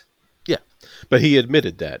lacked. Yeah. But he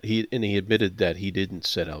admitted that he admitted that he didn't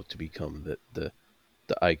set out to become the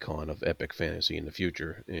icon of epic fantasy in the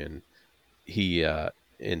future, he uh,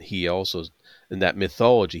 and he also in that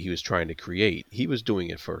mythology he was trying to create, he was doing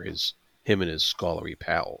it for him and his scholarly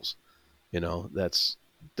pals.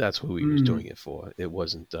 That's who he was Mm. doing it for. It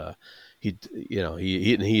wasn't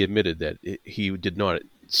he admitted that he did not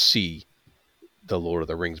see the Lord of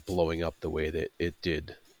the Rings blowing up the way that it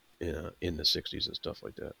did in the 60s and stuff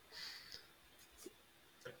like that.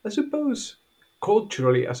 I suppose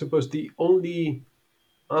culturally, I suppose the only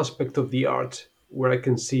aspect of the art where I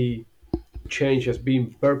can see change as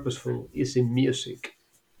being purposeful is in music,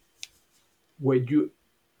 where you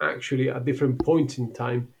actually at different points in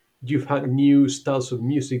time you've had new styles of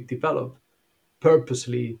music develop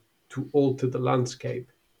purposely to alter the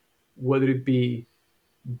landscape, whether it be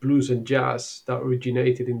blues and jazz that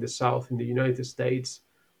originated in the South in the United States,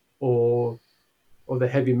 or the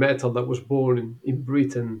heavy metal that was born in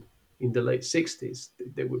Britain in the late 60s.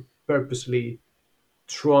 They were purposely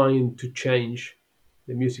trying to change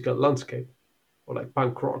the musical landscape, or like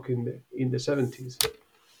punk rock in the 70s.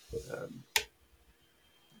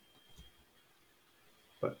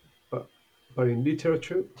 But but but in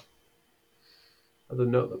literature, I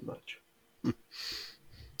don't know that much.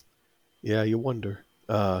 Yeah, you wonder.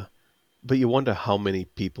 But you wonder how many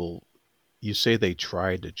people, you say they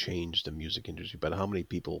tried to change the music industry, but how many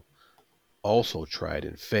people also tried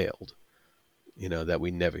and failed, that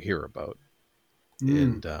we never hear about.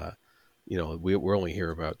 Mm. And, we're only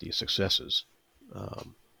hearing about the successes.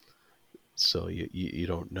 Um, so you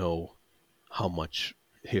don't know how much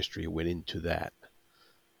history went into that.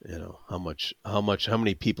 How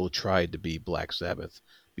many people tried to be Black Sabbath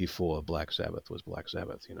before Black Sabbath was Black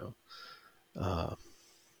Sabbath. Uh,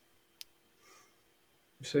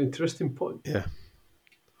 It's an interesting point. yeah.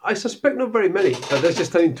 I suspect not very many, but that's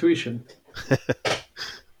just an intuition.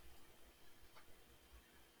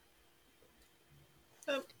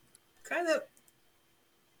 Kind of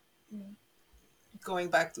going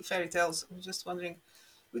back to fairy tales, I'm just wondering,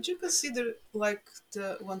 would you consider like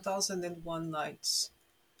the 1001 Nights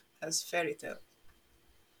as fairy tale?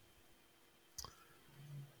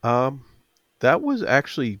 Um, that was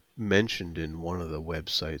actually mentioned in one of the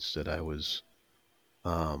websites that I was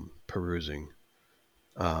perusing,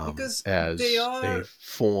 Because they as a are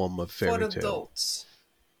form of for fairy tale. adults,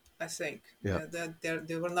 I think. Yeah,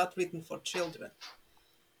 They were not written for children.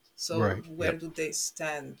 So right. where Yep. do they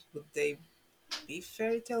stand? Would they be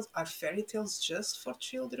fairy tales? Are fairy tales just for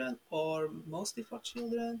children or mostly for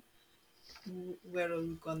children? Where are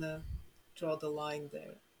we gonna draw the line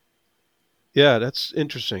there? Yeah, that's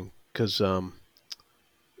interesting because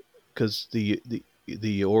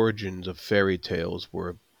the origins of fairy tales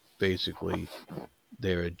were basically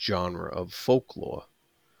they're a genre of folklore,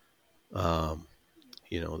 um,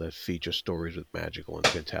 that feature stories with magical and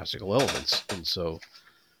fantastical elements, and so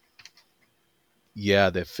yeah,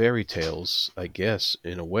 they're fairy tales, I guess,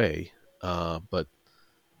 in a way. But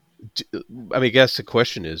I mean, I guess the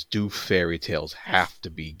question is, do fairy tales have to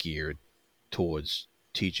be geared towards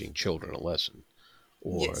teaching children a lesson,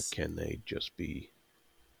 or Yes. can they just be?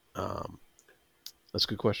 Um, that's a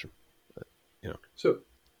good question. But, you know, So,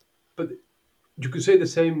 but you could say the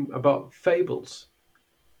same about fables.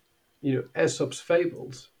 Aesop's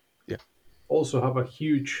fables yeah, also have a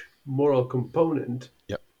huge moral component.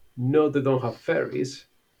 yep, No, they don't have fairies.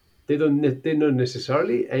 They're not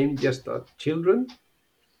necessarily aimed just at children.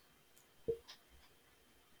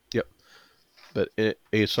 yep. But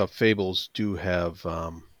Aesop fables do have,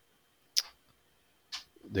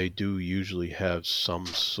 they do usually have some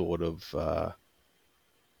sort of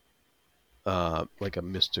like a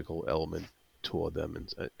mystical element toward them,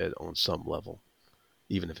 on some level,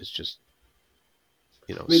 even if it's just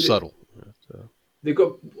I mean, subtle. So, they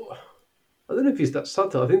got. I don't know if it's that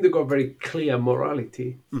subtle. I think they got very clear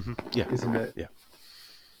morality, yeah, isn't it? yeah,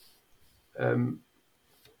 Um,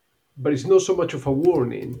 but it's not so much of a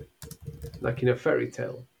warning like in a fairy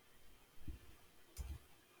tale.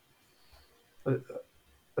 I,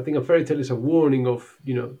 I think a fairy tale is a warning of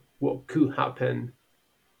what could happen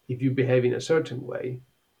if you behave in a certain way,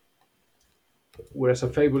 whereas a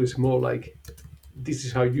fable is more like this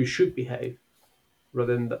is how you should behave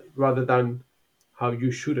rather than how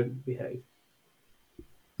you shouldn't behave.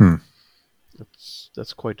 Hmm.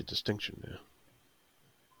 That's quite a distinction. Yeah.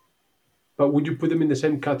 But would you put them in the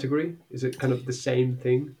same category? Is it kind of the same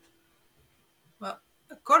thing? Well,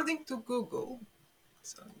 according to Google,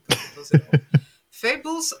 so Google does it all.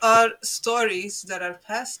 Fables are stories that are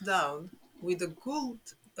passed down with a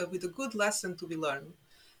good lesson to be learned,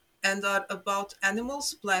 and are about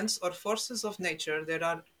animals, plants, or forces of nature that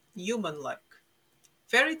are human-like.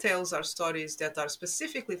 Fairy tales are stories that are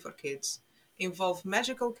specifically for kids, involve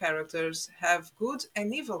magical characters, have good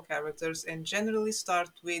and evil characters, and generally start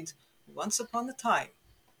with "Once upon a time."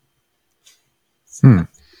 So Hmm.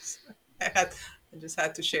 I just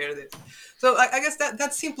had to share this. So I guess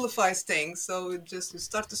that simplifies things. So just you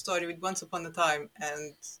start the story with "Once upon a time"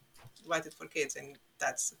 and write it for kids, and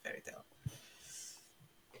that's a fairy tale.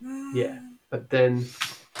 Yeah. But then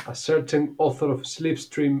a certain author of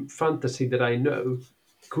slipstream fantasy that I know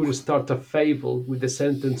could start a fable with the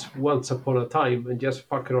sentence "once upon a time" and just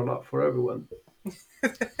fuck it all up for everyone.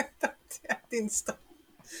 I didn't stop.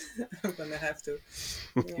 I'm gonna have to.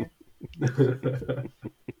 Yeah.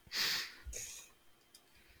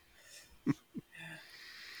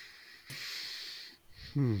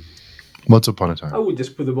 Once upon a I time. would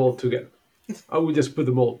just put them all together. I would just put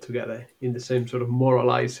them all together in the same sort of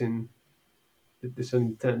moralizing, this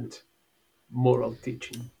intent, moral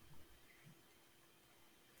teaching.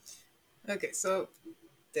 Okay, so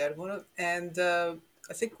there one, and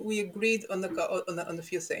I think we agreed on on a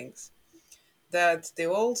few things that they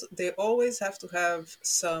always have to have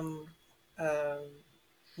some um,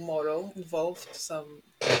 moral involved.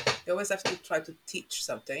 They always have to try to teach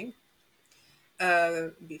something.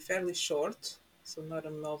 Be fairly short, so not a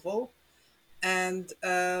novel, and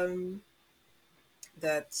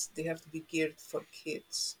that they have to be geared for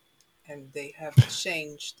kids, and they have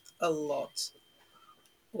changed a lot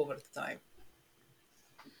over the time.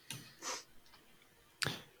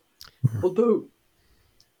 Although,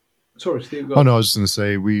 sorry, Steve, go Oh on. no, I was just going to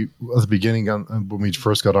say we at the beginning when we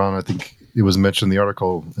first got on, I think it was mentioned in the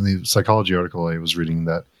article in the psychology article I was reading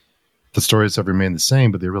that the stories have remained the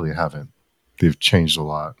same, but they really haven't. They've changed a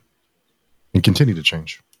lot and continue to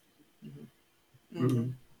change.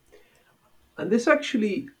 Mhm. And there's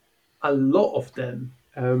actually a lot of them.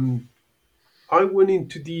 I went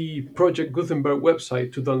into the Project Gutenberg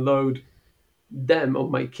website to download them on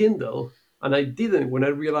my Kindle, and I didn't when I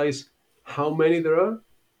realized how many there are.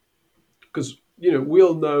 Because, we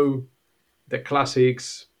all know the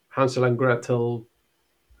classics, Hansel and Gretel,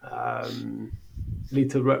 um,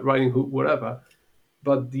 Little Red Riding Hood, whatever.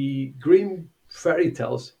 But the Grimm fairy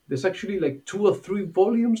tales, there's actually like 2 or 3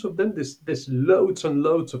 volumes of them. There's loads and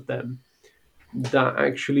loads of them that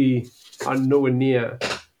actually are nowhere near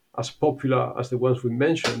as popular as the ones we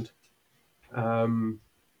mentioned. Um,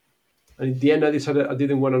 and in the end, I decided I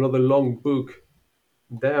didn't want another long book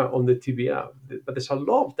there on the TBR, but there's a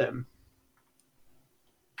lot of them.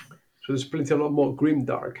 So there's plenty a lot more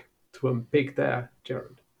grimdark to unpick there,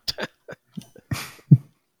 Jared.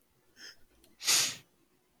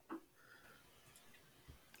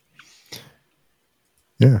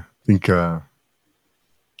 Yeah, I think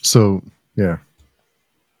so. Yeah.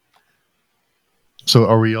 So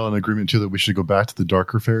are we all in agreement too that we should go back to the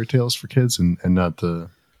darker fairy tales for kids and not the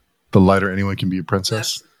lighter anyone can be a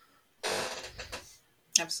princess?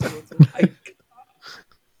 Absolutely.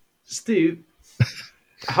 Steve,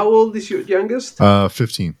 how old is your youngest?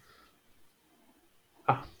 15.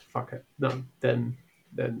 Fuck it. No, then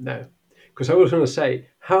no. Because I was going to say,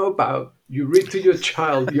 how about you read to your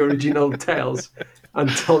child the original tales and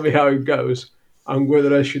tell me how it goes and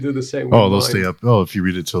whether I should do the same with Oh, they'll mine. stay up. Oh, if you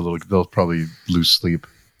read it to a little, they'll probably lose sleep.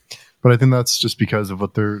 But I think that's just because of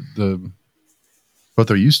what they're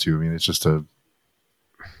used to. I mean, it's just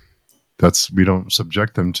we don't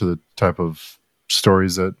subject them to the type of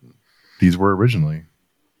stories that these were originally.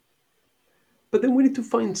 But then we need to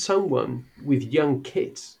find someone with young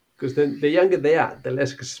kids, because then the younger they are, the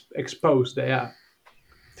less exposed they are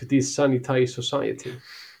to this sanitized society.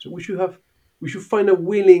 So we should find a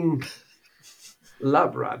willing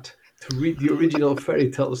lab rat to read the original fairy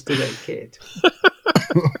tales to their kid.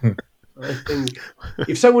 I think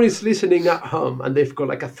if someone is listening at home and they've got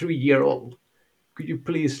like a 3-year-old, could you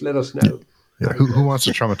please let us know? Yeah, who wants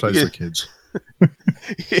to traumatize their kids?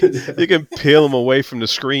 You can peel them away from the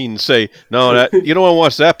screen and say, "No, you don't want to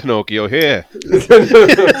watch that, Pinocchio." Here,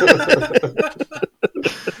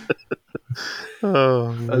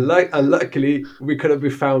 And luckily, we couldn't be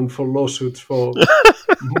found for lawsuits for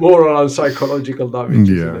moral and psychological damage.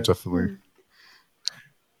 Yeah, definitely.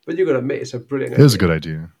 But you gotta admit, it's a brilliant It idea. is a good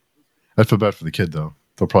idea. I feel bad for the kid, though.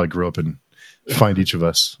 They'll probably grow up and find each of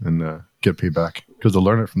us and get paid back because they'll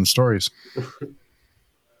learn it from the stories.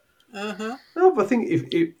 Uh-huh. No, but I think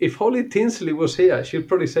if Holly Tinsley was here, she'd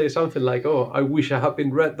probably say something like, "Oh, I wish I had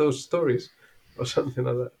been read those stories," or something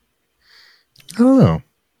like that. I don't know.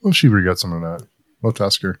 Well, she regrets some of that. Let's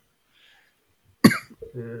ask her.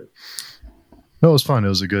 Yeah. No, it was fun. It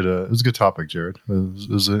was a good topic, Jared. It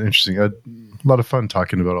was an interesting. I had a lot of fun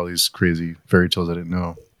talking about all these crazy fairy tales I didn't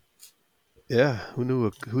know. Yeah, who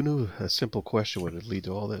knew a simple question would lead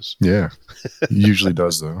to all this? Yeah, it usually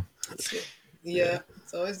does though. Yeah,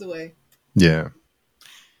 it's always the way. Yeah,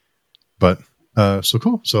 but so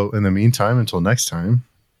cool. So in the meantime, until next time,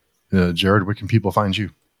 Jared, where can people find you?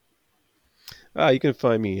 You can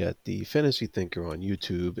find me at the Fantasy Thinker on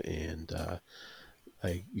YouTube, and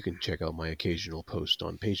you can check out my occasional post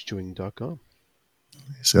on pagechewing.com.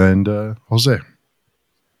 And Jose.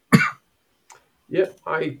 Yeah,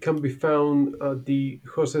 I can be found at the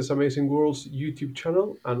Jose's Amazing Worlds YouTube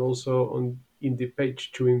channel and also in the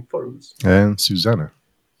Page Chewing forums. And Susanna.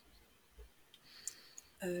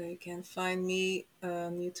 You can find me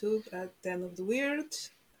on YouTube at Den of the Weird,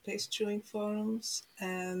 Place Chewing Forums,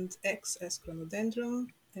 and X as Chronodendron.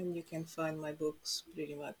 And you can find my books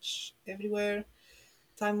pretty much everywhere.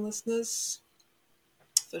 Timelessness.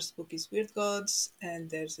 First book is Weird Gods, and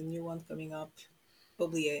there's a new one coming up,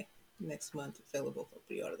 Oublié, next month, available for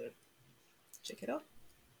pre-order. Check it out.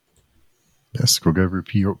 Yes, go get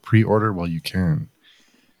your pre-order while you can.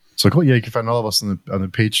 So cool. Yeah, you can find all of us on the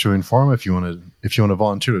Page Chewing forum. If you want to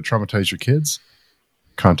volunteer to traumatize your kids,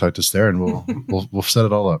 contact us there, and we'll set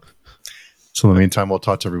it all up. So in the meantime, we'll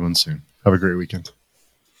talk to everyone soon. Have a great weekend.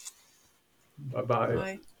 Bye-bye.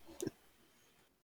 Bye.